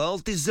in the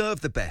world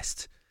deserve the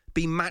best.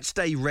 Be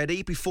matchday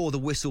ready before the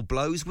whistle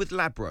blows with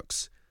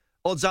Ladbrokes.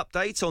 Odds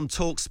update on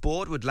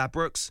TalkSport with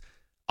Ladbrokes.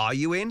 Are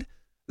you in?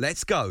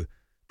 Let's go.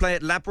 Play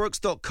at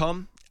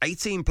ladbrokes.com.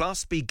 18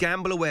 plus.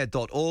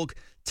 BeGambleAware.org.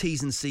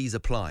 T's and C's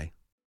apply.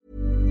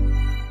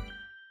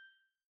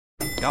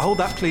 Hold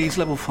that, please.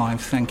 Level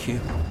 5, thank you.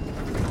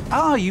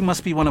 You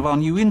must be one of our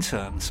new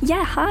interns.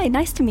 Yeah, hi,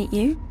 nice to meet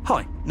you.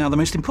 Hi. Now, the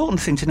most important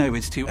thing to know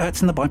is to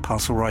in the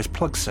Biparcel Rise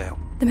plug sale.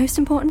 The most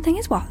important thing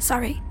is what?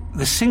 Sorry.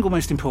 The single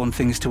most important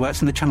thing is to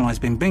in the Channel Eyes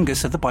Bing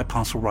Bingus of the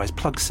Biparcel Rise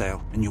plug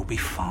sale, and you'll be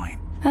fine.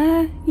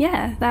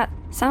 Yeah, that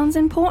sounds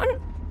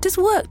important. Does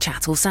work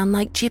chat all sound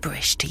like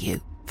gibberish to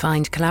you?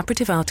 Find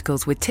collaborative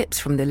articles with tips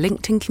from the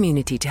LinkedIn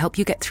community to help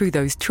you get through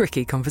those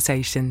tricky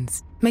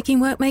conversations. Making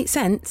work make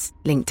sense?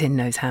 LinkedIn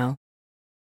knows how.